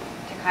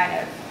to kind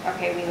of,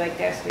 okay, we like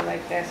this,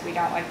 we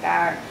don't like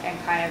that, and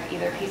kind of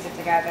either piece it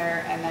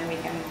together, and then we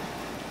can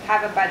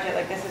have a budget,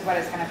 like this is what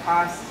it's gonna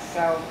cost.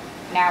 So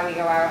now we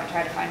go out and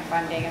try to find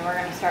funding, and we're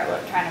gonna start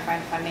trying to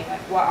find funding,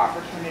 like what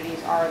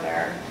opportunities are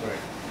there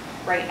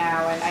right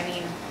now. And I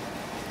mean,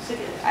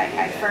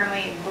 I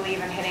firmly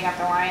believe in hitting up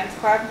the Lions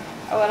Club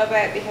a little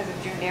bit because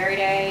of June Dairy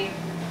Day,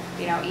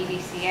 you know,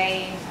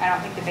 EDCA. I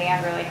don't think the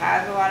band really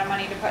has a lot of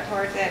money to put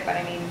towards it, but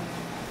I mean,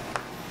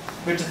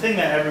 But it's a thing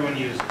that everyone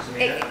uses. I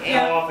mean,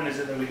 Yeah. how often is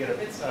it that we get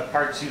a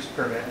parts use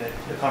permit that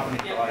the company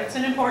Yeah, provides? it's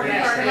an important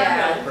Yeah. part of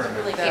Yeah, our it's bill.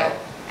 really Permit. good.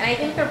 And I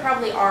think there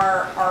probably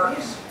are art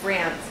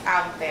grants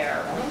out there,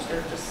 which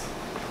are just,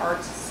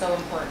 art's so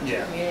important to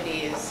Yeah.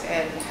 communities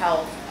and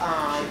health.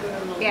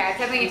 yeah, it's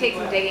definitely gonna take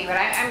some digging, but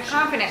I'm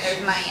confident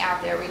there's money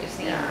out there. We just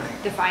need Yeah.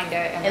 to find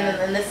it. And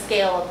then the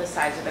scale of the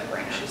size of the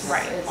grants.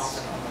 Right.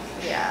 Is,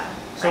 yeah.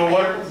 So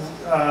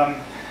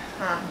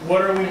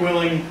what are we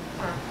willing,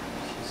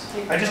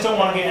 I just don't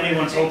want to get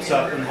anyone's hopes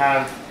up and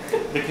have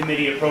the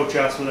committee approach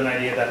us with an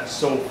idea that's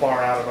so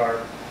far out of our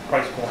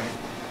price point,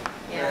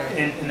 Yeah.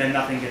 and then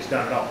nothing gets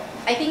done at all.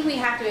 I think we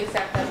have to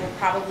accept that we're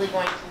probably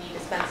going to need to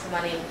spend some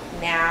money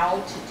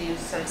now to do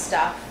some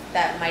stuff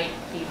that might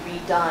be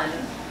redone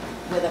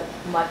with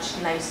a much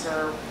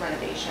nicer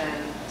renovation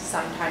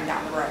sometime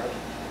down the road.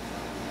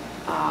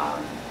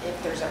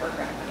 If there's ever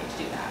grant money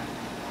to do that.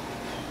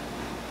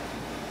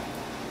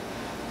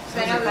 So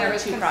I know there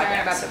was concern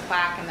about the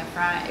plaque in the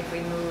front if we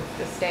move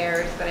the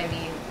stairs, but I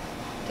mean,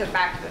 to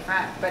back to the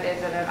front, but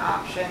is it an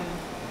option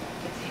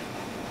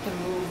to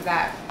move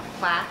that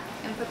plaque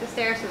and put the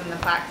stairs so then the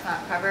plaque's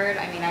not covered?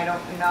 I mean, I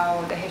don't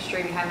know the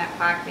history behind that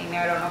plaque being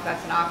there. I don't know if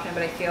that's an option,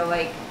 but I feel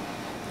like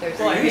there's.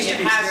 Well, I There think used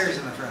to it be has stairs to.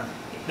 in the front.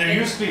 There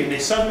used to be, and they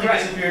suddenly Right.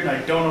 disappeared, and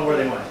I don't know where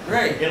they went.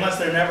 Right. Unless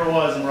there never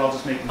was, and we're all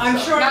just making this I'm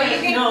up. sure, No, you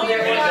can no, there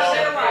clearly was, tell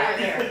there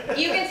there were.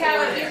 You can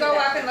tell if you go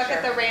up and look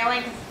at the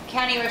railing, because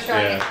Kenny was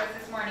showing it to us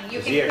this morning, you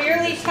Because can he actually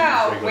clearly just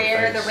tell used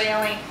regular where the fence.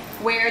 railing,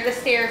 where the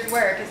stairs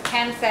were, because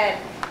Ken said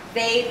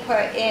they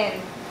put in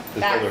Just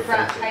that regular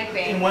front fencing. And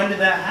piping. when did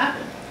that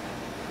happen?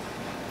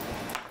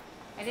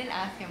 I didn't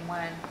ask him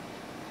when.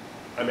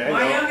 I mean, I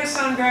My know, youngest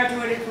son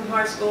graduated from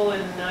high school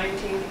in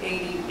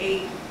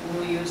 1988,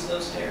 when we used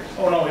those stairs.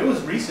 Oh, no, it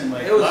was recent,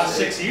 like It was- last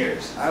 6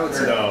 years. I would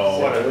say. no.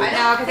 Whatever. I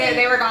know, because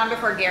they were gone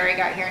before Gary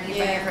got here, and he's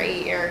been Yeah. here for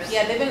 8 years.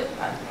 Yeah, they've been.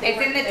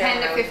 It's in the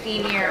 10 to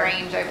 15 year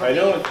range, I I believe.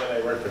 know that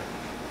I worked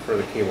for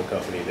the cable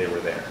company, they were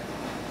there,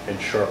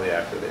 and shortly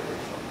after they were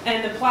gone.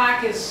 And the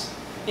plaque is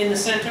in the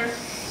center.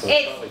 So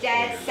probably It's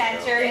dead 20 years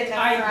ago. center in the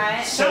I,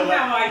 front.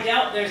 somehow I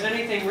doubt there's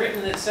anything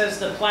written that says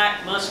the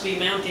plaque must be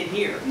mounted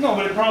here. No,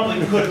 but it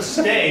probably could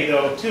stay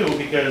though too,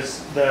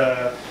 because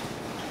I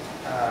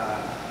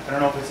don't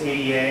know if it's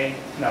ADA,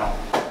 no.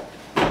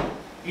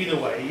 Either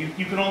way,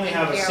 you can only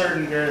have a Yeah.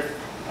 certain girth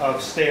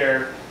of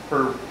stair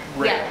per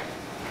rail. Yeah.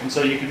 And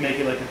so you can make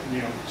it like,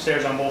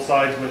 stairs on both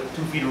sides with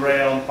 2 feet of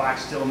rail and plaque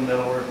still in the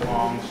middle where it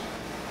belongs,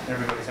 and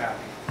everybody's happy.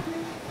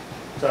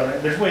 So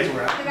there's ways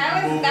around So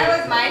it. that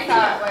was my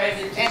thought, was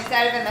It's just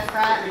instead of in the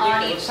front, on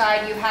each ridiculous.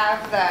 side, you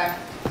have the,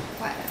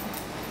 what,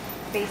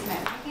 basement,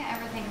 I can't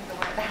ever think of the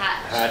word, the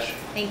hatch. Hatch.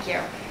 Thank you.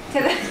 To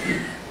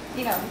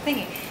the, I'm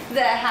thinking,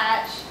 the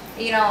hatch,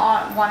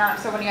 on one on,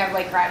 so when you have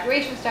like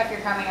graduation stuff, you're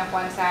coming up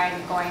one side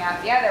and going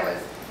out the other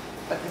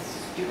but this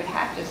stupid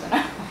hatch is in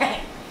our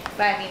way.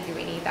 But I mean, do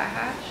we need that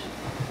hatch?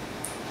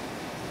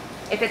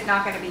 If it's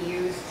not gonna be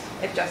used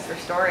if just for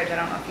storage. I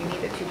don't know if you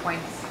need the 2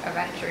 points of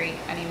entry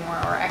anymore,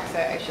 or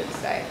exit, I should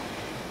say.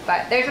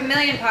 But there's a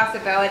million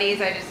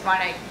possibilities. I just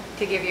wanted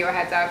to give you a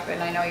heads up,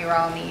 and I know you were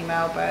all in the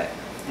email, but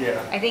Yeah.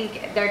 I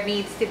think there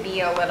needs to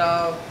be a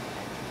little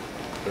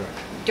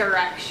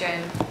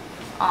direction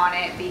on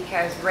it,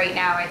 because right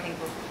now I think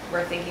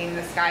we're thinking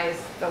the sky is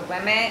the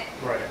limit,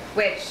 Right.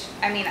 which,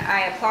 I mean,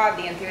 I applaud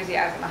the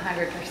enthusiasm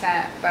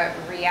 100%, but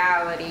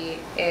reality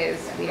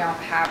is we don't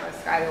have a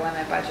sky the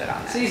limit budget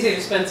on It's this. easy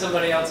to spend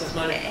somebody else's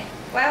money.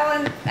 Well,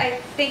 and I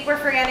think we're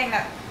forgetting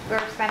that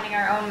we're spending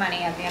our own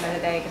money at the end of the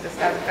day, because this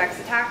does affect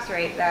the tax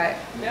rate that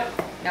Yep.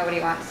 nobody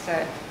wants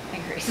to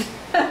increase.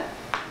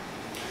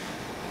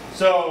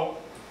 So,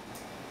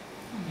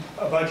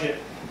 a budget,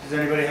 does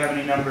anybody have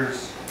any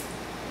numbers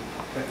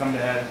that come to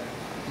head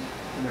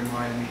in their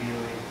mind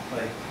immediately?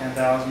 Like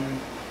 10,000,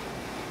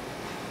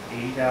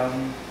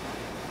 80,000,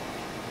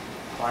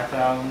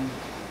 5,000?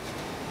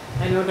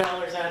 I know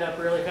dollars add up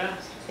really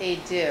fast. They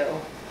do,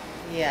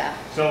 yeah,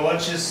 So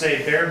let's just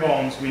say bare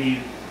bones, we need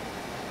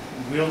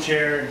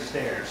wheelchair and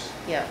stairs.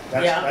 yep,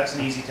 Yeah. That's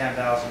an easy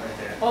 10,000 right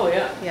there. Oh,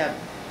 yeah. yep.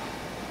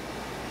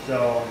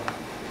 So,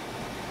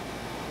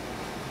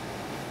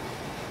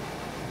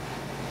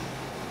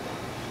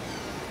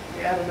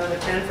 You add another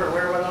 10 for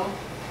wherewithal.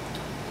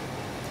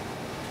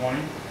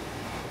 20?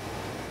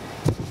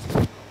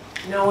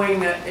 Knowing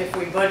that if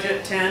we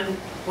budget 10,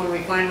 when we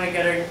finally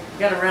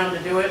get around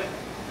to do it,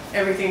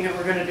 everything that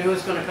we're gonna do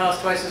is gonna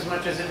cost twice as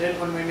much as it did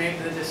when we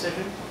made the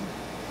decision.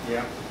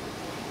 Yeah.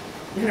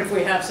 And if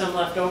we have some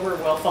left over,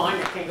 well, fine,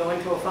 it can go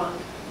into a fund.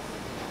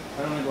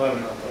 I don't think we'll have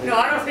enough. though. No,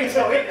 I don't think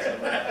so either.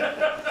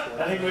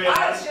 I think we I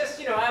have. was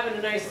just, having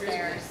a nice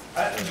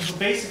Christmas.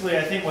 Basically,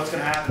 I think what's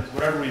gonna happen is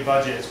whatever we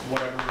budget is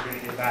whatever we're gonna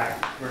get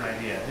back for an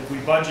idea. If we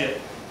budget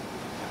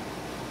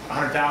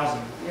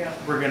 100,000, Yeah.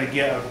 we're gonna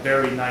get a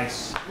very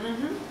nice,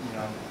 Mm-hmm. you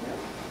know.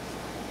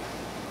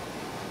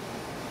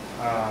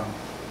 Um,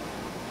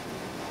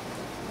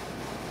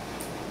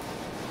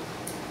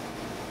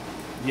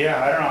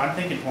 yeah, I don't know, I'm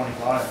thinking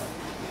 25.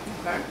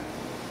 Okay.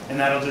 And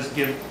that'll just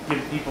give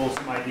people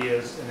some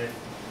ideas,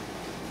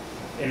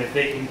 and if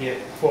they can get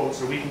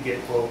quotes, or we can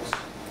get quotes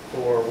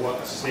for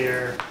what a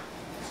stairs,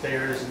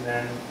 and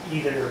then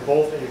either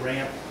both a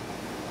ramp,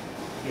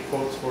 get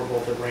quotes for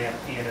both a ramp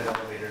and an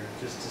elevator,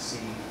 just to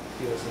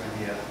give us an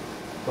idea.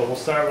 But we'll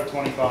start with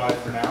 25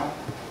 for now.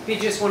 Be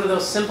just one of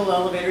those simple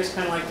elevators,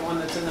 kind of like the one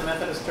that's in the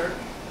Methodist church?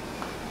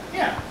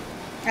 Yeah.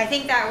 I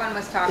think that one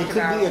was talked It could be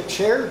about. a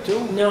chair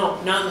too. No,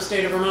 not in the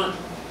state of Vermont.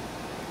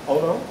 Oh,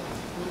 no?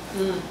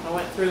 I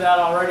went through that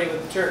already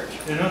with the church.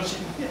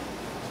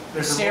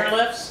 There's Stair a,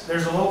 lifts?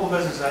 there's a local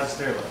business that has a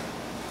stair lift.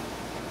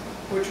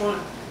 Which one?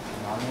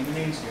 I'm not naming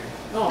names here.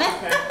 Oh,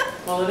 okay.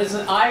 Well, it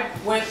isn't,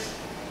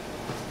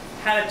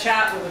 had a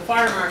chat with the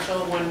fire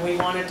marshal when we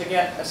wanted to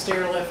get a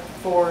stair lift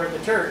for the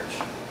church,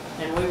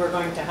 and we were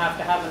going to have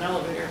an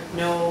elevator.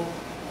 No,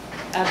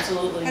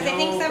 absolutely no Because I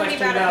think somebody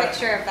question brought a about it.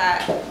 picture of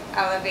that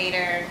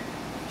elevator.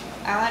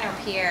 Ellen or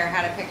Pierre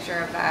had a picture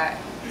of that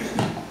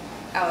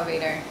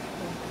elevator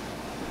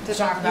to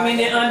talk You about. mean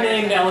the with person.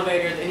 unnamed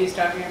elevator that he's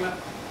talking about?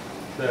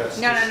 No,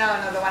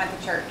 the one at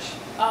the church.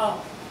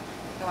 Oh.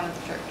 The one at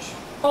the church.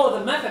 Oh,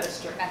 the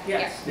Methodist church, Methodist,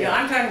 yes. yeah. Yeah,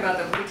 I'm talking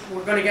about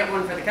we're gonna get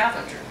one for the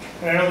Catholic church.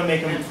 And I know they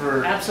make them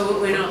for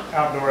Absolutely not.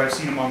 outdoor. I've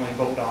seen them on like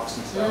boat docks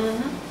and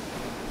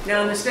stuff.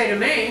 Now, in the state of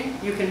Maine,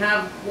 you can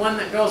have one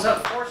that goes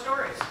up 4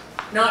 stories.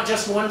 Not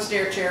just one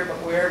stair chair, but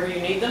wherever you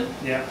need them,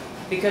 Yeah.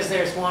 because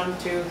there's 1,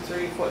 2,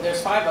 3, 4,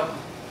 there's 5 of them.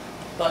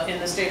 But in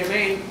the state of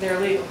Maine, they're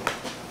legal.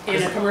 In a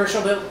Does-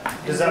 commercial building.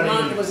 In does that Vermont,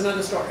 even- it was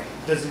another story.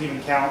 Does it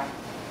even count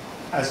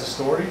as a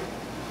story?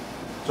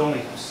 It's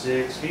only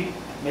 6 feet,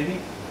 maybe?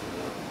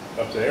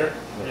 Up there?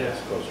 Yeah.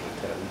 It's closer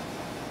to 10.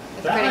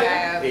 It's pretty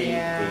high up. 8,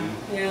 Yeah.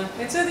 8. Yeah,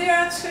 it's a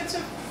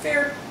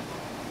fair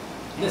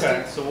Okay,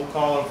 distance. so we'll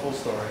call it a full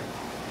story.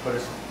 But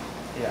it's,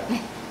 yeah.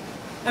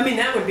 I mean,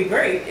 that would be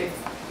great if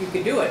you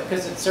could do it,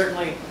 because it's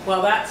certainly,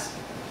 well, I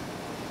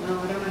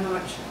don't know how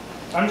much.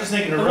 I'm just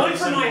thinking a The really one for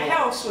simple. my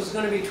house was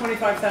gonna be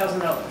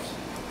 $25,000.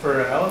 For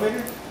an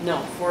elevator?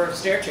 No, for a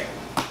stair chair,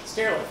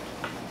 stair lift.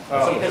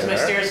 Oh, Because my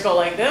okay. stairs go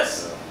like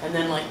this, and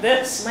then like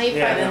this. Might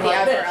Yeah. find that the Like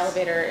outdoor this.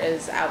 elevator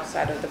is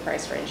outside of the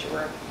price range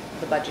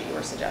the budget you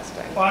were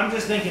suggesting. Well, I'm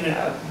just thinking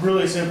a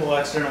really simple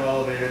external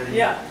elevator that you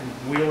Yeah.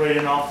 can wheel right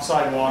in off the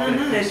sidewalk and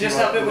it And picks just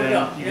you up up it and would then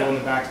go. you Yeah. go in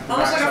the back. The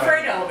Almost like a backside.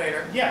 freight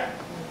elevator. Yeah,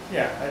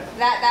 yeah.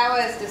 That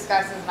was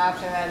discussed as an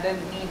option. That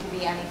didn't need to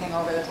be anything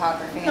over the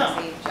top or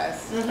fancy.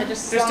 Just I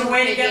just Just a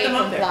way to get them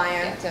up there.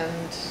 compliant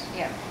and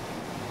yeah.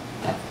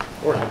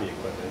 Or heavy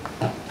equipment.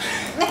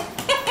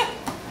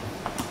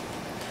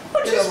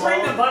 Just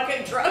bring the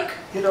bucket truck.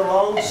 Get a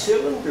long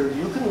cylinder,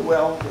 you can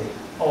weld it.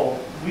 Oh,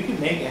 we can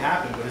make it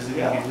happen, but is it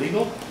gonna Yeah. be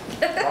legal?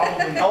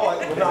 Probably No, not, we're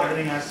because not.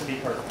 everything has to be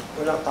perfect.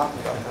 We're not talking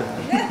about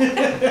that.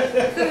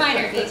 It's a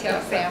minor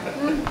detail,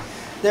 Sam.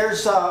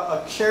 There's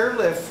a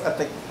chairlift at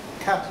the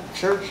Catholic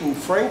Church in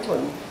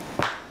Franklin.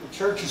 The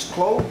church is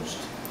closed.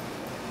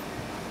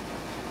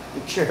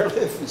 The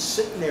chairlift is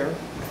sitting there.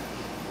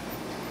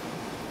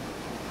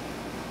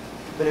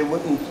 But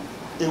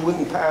they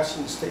wouldn't pass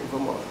in the state of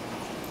Vermont.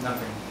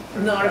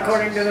 Nothing. Not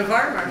according to the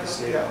fire In the marshal.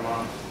 state of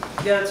Vermont.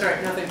 Yeah, that's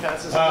right, nothing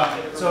passes.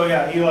 So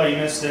yeah, Eli, you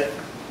missed it.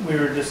 We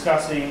were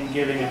discussing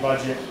giving a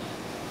budget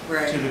to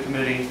Right. the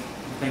committee,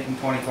 thinking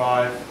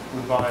 25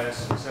 would buy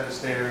us a set of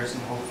stairs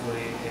and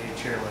hopefully a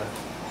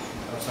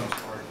chairlift of some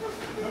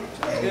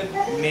sort.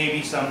 And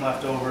maybe some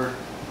left over,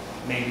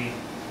 maybe,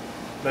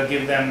 but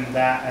give them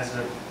that as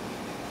a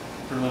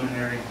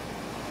preliminary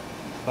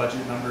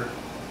budget number.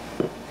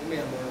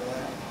 Maybe I'm bored with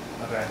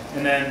that. Okay,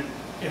 and then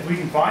if we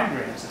can find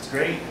grants, it's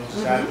great, we'll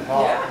just add the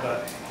pot, Yeah.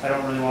 but I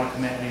don't really want to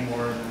commit any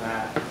more than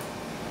that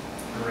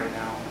for right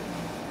now.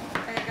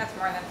 I think that's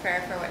more than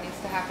fair for what needs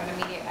to happen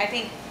immediate. I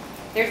think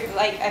there's,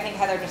 like, I think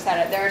Heather just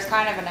said it, there's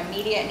kind of an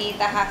immediate need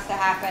that has to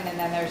happen, and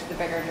then there's the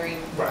bigger dream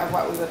Right. of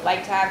what we would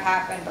like to have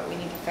happen, but we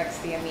need to fix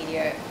the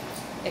immediate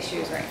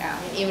issues right now.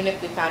 I mean, even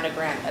if we found a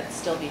grant, that'd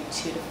still be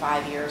 2 to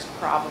 5 years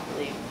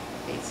probably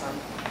based on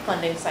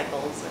funding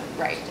cycles and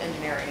Right.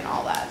 engineering and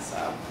all that,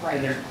 so.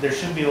 And there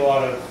should be a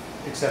lot of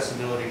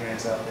accessibility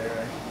grants out there,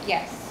 right?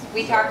 Yes,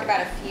 we talked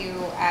about a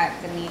few at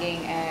the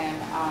meeting, and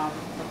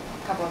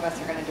a couple of us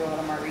are gonna do a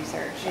little more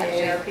research.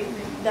 Actually, AARP.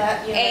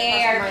 That, you know,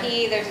 that crossed my mind.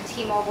 AARP, there's a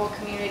T-Mobile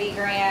community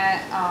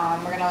grant,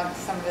 we're gonna look at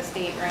some of the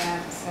state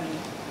grants and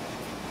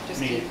I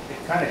just mean, keep,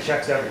 it kind of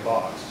checks every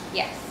box.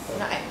 yes.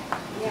 No,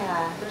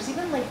 yeah, there's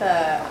even like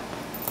the,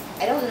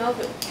 I don't know if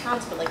it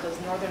counts, but like those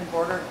northern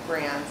border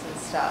grants and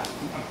stuff.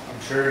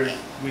 I'm sure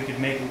we could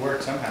make it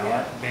work somehow.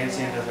 Yeah. Van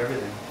Zandt does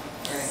everything.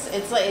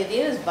 It's like, it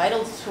is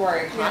vital to our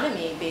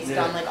economy based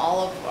Yeah. on like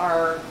all of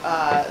our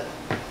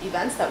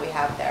events that we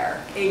have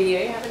there.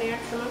 ADA have any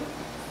extra money?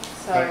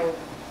 So, Right.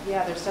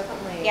 yeah, there's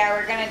definitely. Yeah,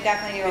 we're gonna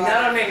definitely do a And lot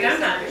that'll of make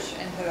them happy. research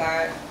into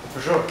that.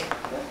 For sure.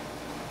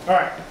 All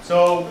right,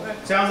 so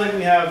sounds like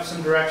we have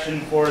some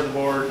direction for the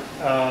board.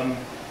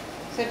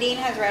 So Dean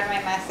has read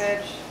my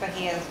message, but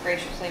he has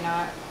graciously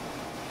not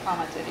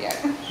commented yet.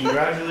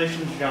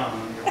 Congratulations, John,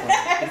 on your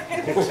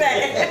appointment.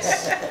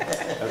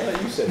 I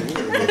thought you said you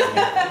were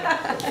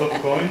good. Flip a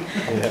coin.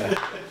 Yeah.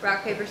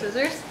 Rock, paper,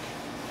 scissors?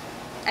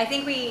 I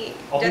think we,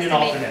 I'll be just an to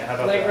make, alternate, how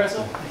about Leg that?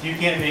 wrestle? If you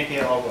can't make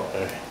it, I'll go.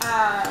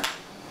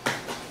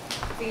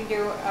 we can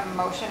do a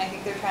motion, I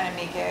think they're trying to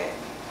make it,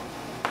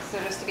 so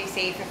just to be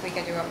safe, if we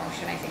could do a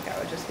motion, I think that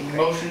would just be great.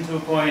 Motion to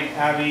appoint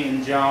Abby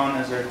and John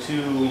as our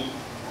two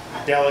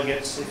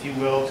delegates, if you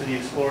will, to the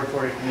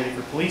exploratory committee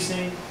for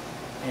policing.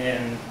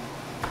 And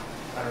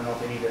I don't know if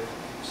they need an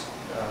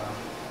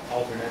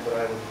alternate,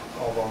 but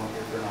I'll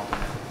volunteer for an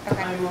alternate.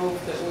 Okay, I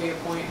move that we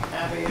appoint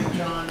Abby and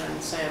John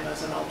and Sam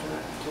as an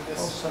alternate to I'll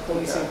this second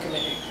policing that.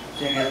 committee.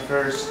 Jamie the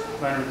first,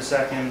 Leonard the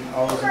second.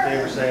 All those in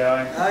favor say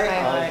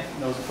aye. Aye.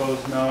 Those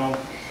opposed, no.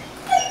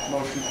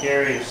 Motion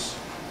carries.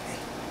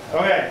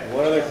 Okay.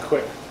 One other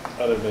quick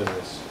other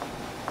business.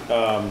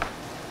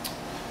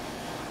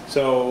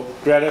 So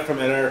Greta from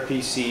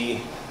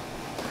NRPC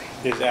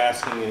is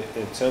asking,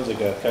 it sounds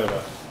like a kind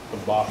of a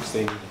box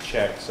they need to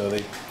check. So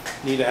they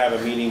need to have a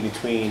meeting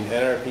between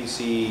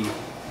NRPC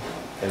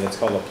and it's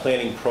called a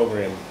planning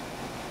program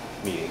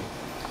meeting.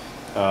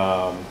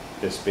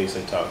 This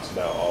basically talks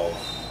about all of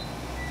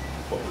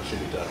what we should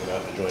be talking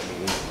about in a joint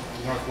meeting.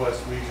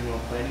 Northwest Regional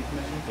Planning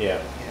Commission?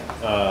 Yeah.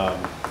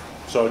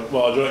 So,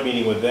 well, a joint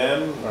meeting with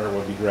them, or it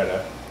would be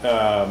Greta,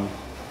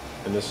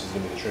 and this is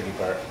gonna be the tricky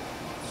part.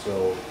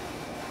 So,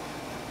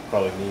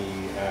 probably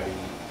me, Abby,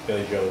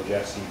 Billy Joe,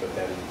 Jesse, but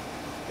then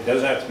it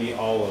doesn't have to be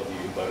all of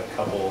you, but a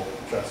couple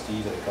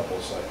trustees and a couple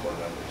of select board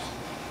members.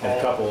 And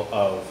a couple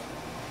of,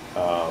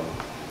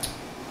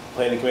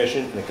 planning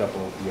commission and a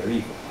couple of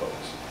DRE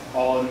folks.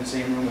 All in the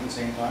same room at the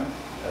same time?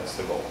 That's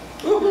the goal.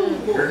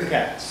 Herding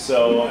cats.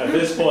 So, at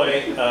this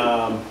point,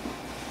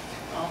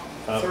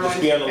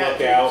 just be on the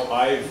lookout.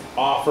 I've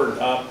offered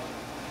up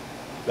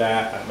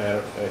that,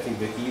 I think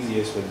the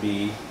easiest would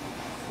be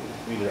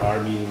either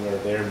our meeting or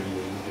their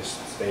meeting,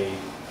 just stay,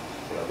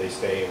 you know, they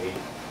stay and we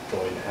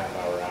join a half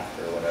hour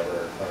after or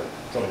whatever, or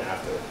join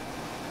after,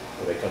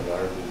 or they come to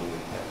our meeting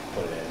and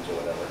put it ends or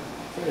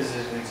whatever. Is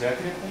it an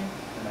executive thing?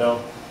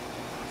 No,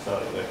 it's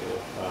not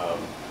executive.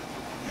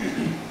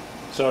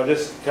 So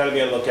just kind of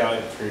be on the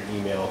lookout for your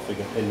email, if we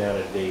can pin down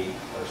a date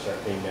or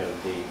start pinning down a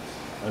date.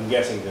 I'm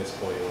guessing at this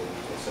point it will be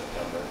until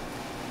September.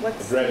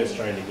 What's Greta's the,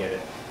 trying to get it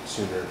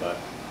sooner, but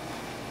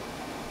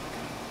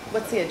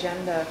what's the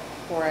agenda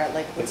for it?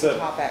 Like, what's It's the a-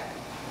 topic?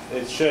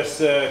 it's just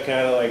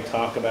kind of like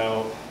talk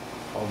about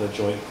all the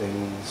joint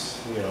things,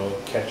 you know,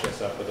 catch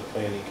us up with the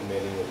planning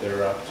committee, what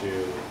they're up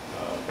to.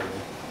 And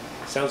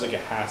sounds like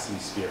it has to be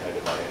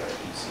spearheaded by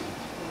NRPC.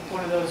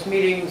 One of those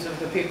meetings of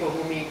the people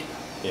who meet.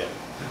 Yeah.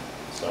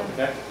 So,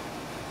 Okay.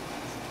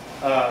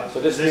 So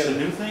Is this this is- a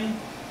new thing?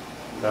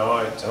 no,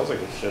 it sounds like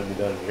it should be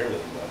done yearly,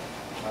 but.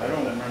 I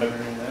don't remember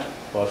any of that.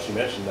 Well, she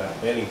mentioned that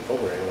planning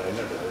program, and I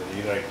never heard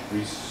you like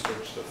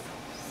research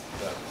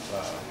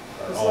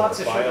There's all lots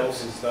the of files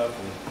sugars. and stuff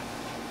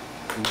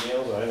and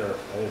emails. I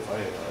didn't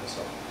find it on it,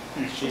 so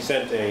she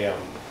sent a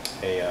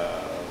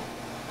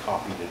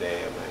copy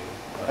today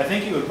of I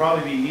think it would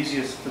probably be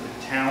easiest for the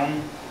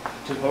town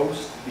to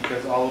host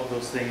because all of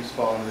those things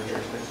fall under the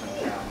jurisdiction of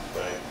the town.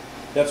 right.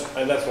 That's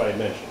what I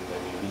mentioned, I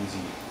mean, easy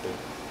to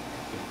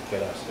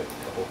get us, to a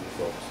couple of you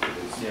folks,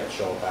 to Yeah. just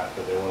show up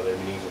after one of their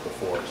meetings or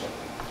before or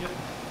something. Yep.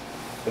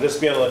 But just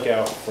be on the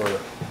lookout for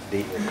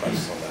date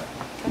requests on that.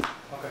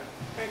 Okay.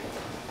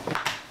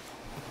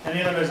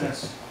 Any other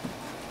business?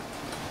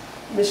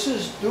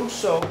 Mrs.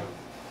 Dusso,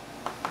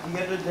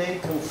 the other day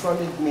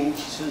confronted me,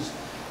 she says,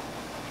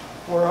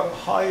 we're up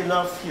high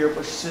enough here,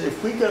 but she said,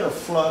 if we get a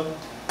flood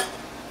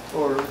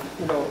or,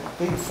 you know,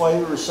 big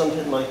fire or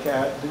something like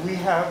that, do we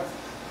have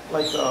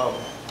like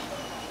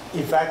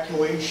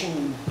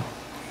evacuation?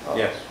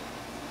 Yes.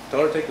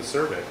 Tell her to take the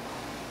survey.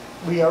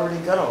 We already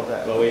got all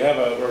that. Well,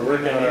 we're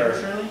working on our,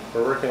 Shirley?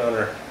 we're working on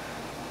our,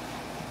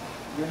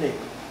 Your neighbor.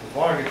 If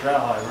water gets that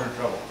high, we're in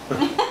trouble.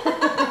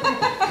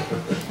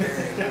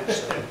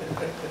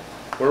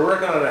 we're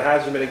working on a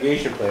hazard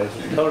mitigation plan,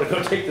 so tell her to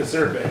go take the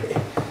survey.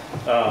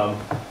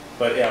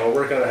 But yeah, we're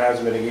working on a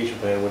hazard mitigation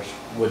plan, which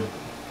would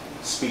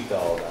speak to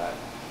all of that.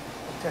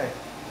 Okay.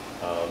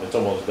 It's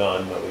almost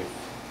done, but we've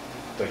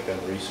like done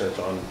research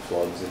on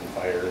floods and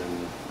fire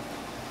and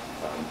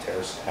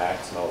terrorist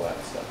attacks and all that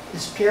stuff.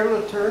 Is Pierre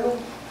Letourneau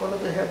one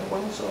of the head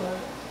ones on that?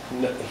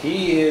 No,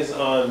 he is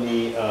on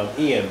the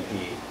EMP,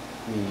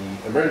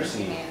 the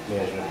Emergency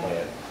Management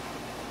Plan.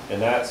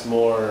 And that's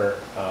more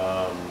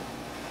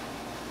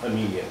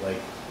immediate, like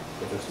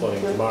if there's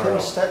flooding tomorrow.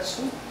 Tim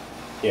Stetson?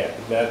 Yeah,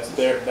 that's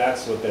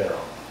what they're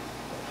on.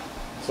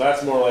 So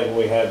that's more like when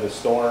we had the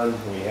storm,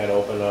 we had to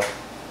open up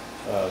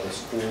the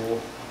school,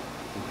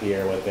 and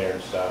Pierre went there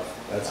and stuff.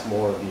 That's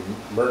more of the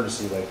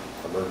emergency. Then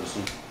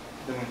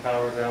when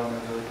power's out and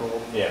it's really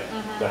cold. Yeah,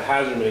 the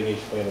hazard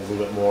mitigation plan is a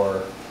little bit more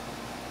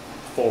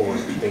forward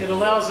thinking. It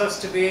allows us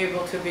to be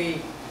able to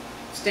be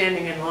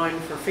standing in line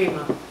for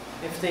FEMA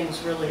if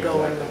things really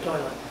go in the Exactly.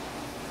 toilet.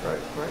 Right,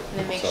 right. And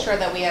then make So- sure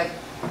that we have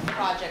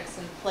projects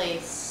in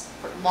place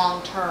for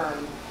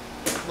long-term,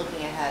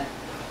 looking ahead.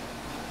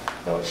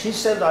 Now, she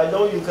said, I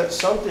know you got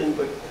something,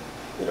 but,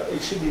 you know,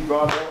 it should be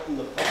brought out in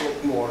the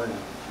public more. And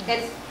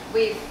It's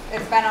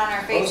been on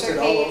our Posted Facebook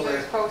all page, over.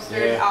 there's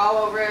posters Yeah. all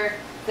over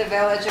the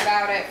village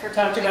about it for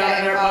people Talked to about get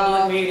it in our public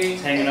involved. meeting.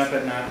 It's hanging up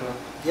at Napa.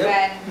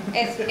 Yep.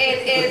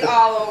 It is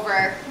all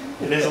over.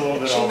 It is a little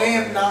bit She all may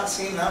over. have not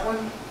seen that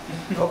one.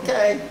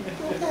 Okay,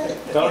 okay.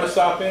 Tell her to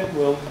stop in,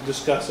 we'll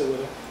discuss it with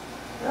her.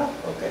 Yeah,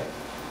 okay.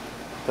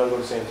 Tell her to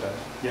go to Sam's house.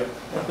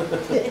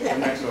 Yep. I'm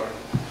next door.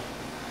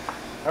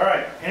 All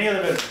right, any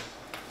other business?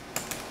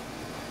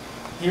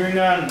 Hearing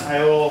none,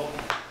 I will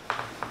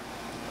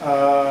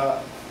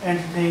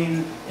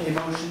entertain a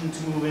motion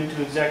to move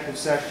into executive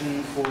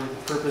session for the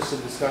purpose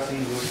of discussing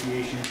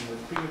negotiations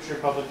with premature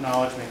public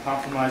knowledge may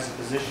compromise the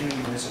position of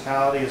the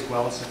municipality as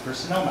well as the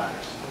personnel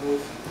matters.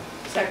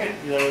 Second.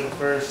 Eli with the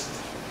first,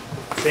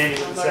 Sandy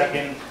with the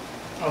second.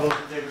 All those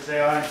in favor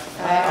say aye.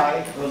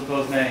 Aye. Those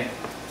opposed, nay.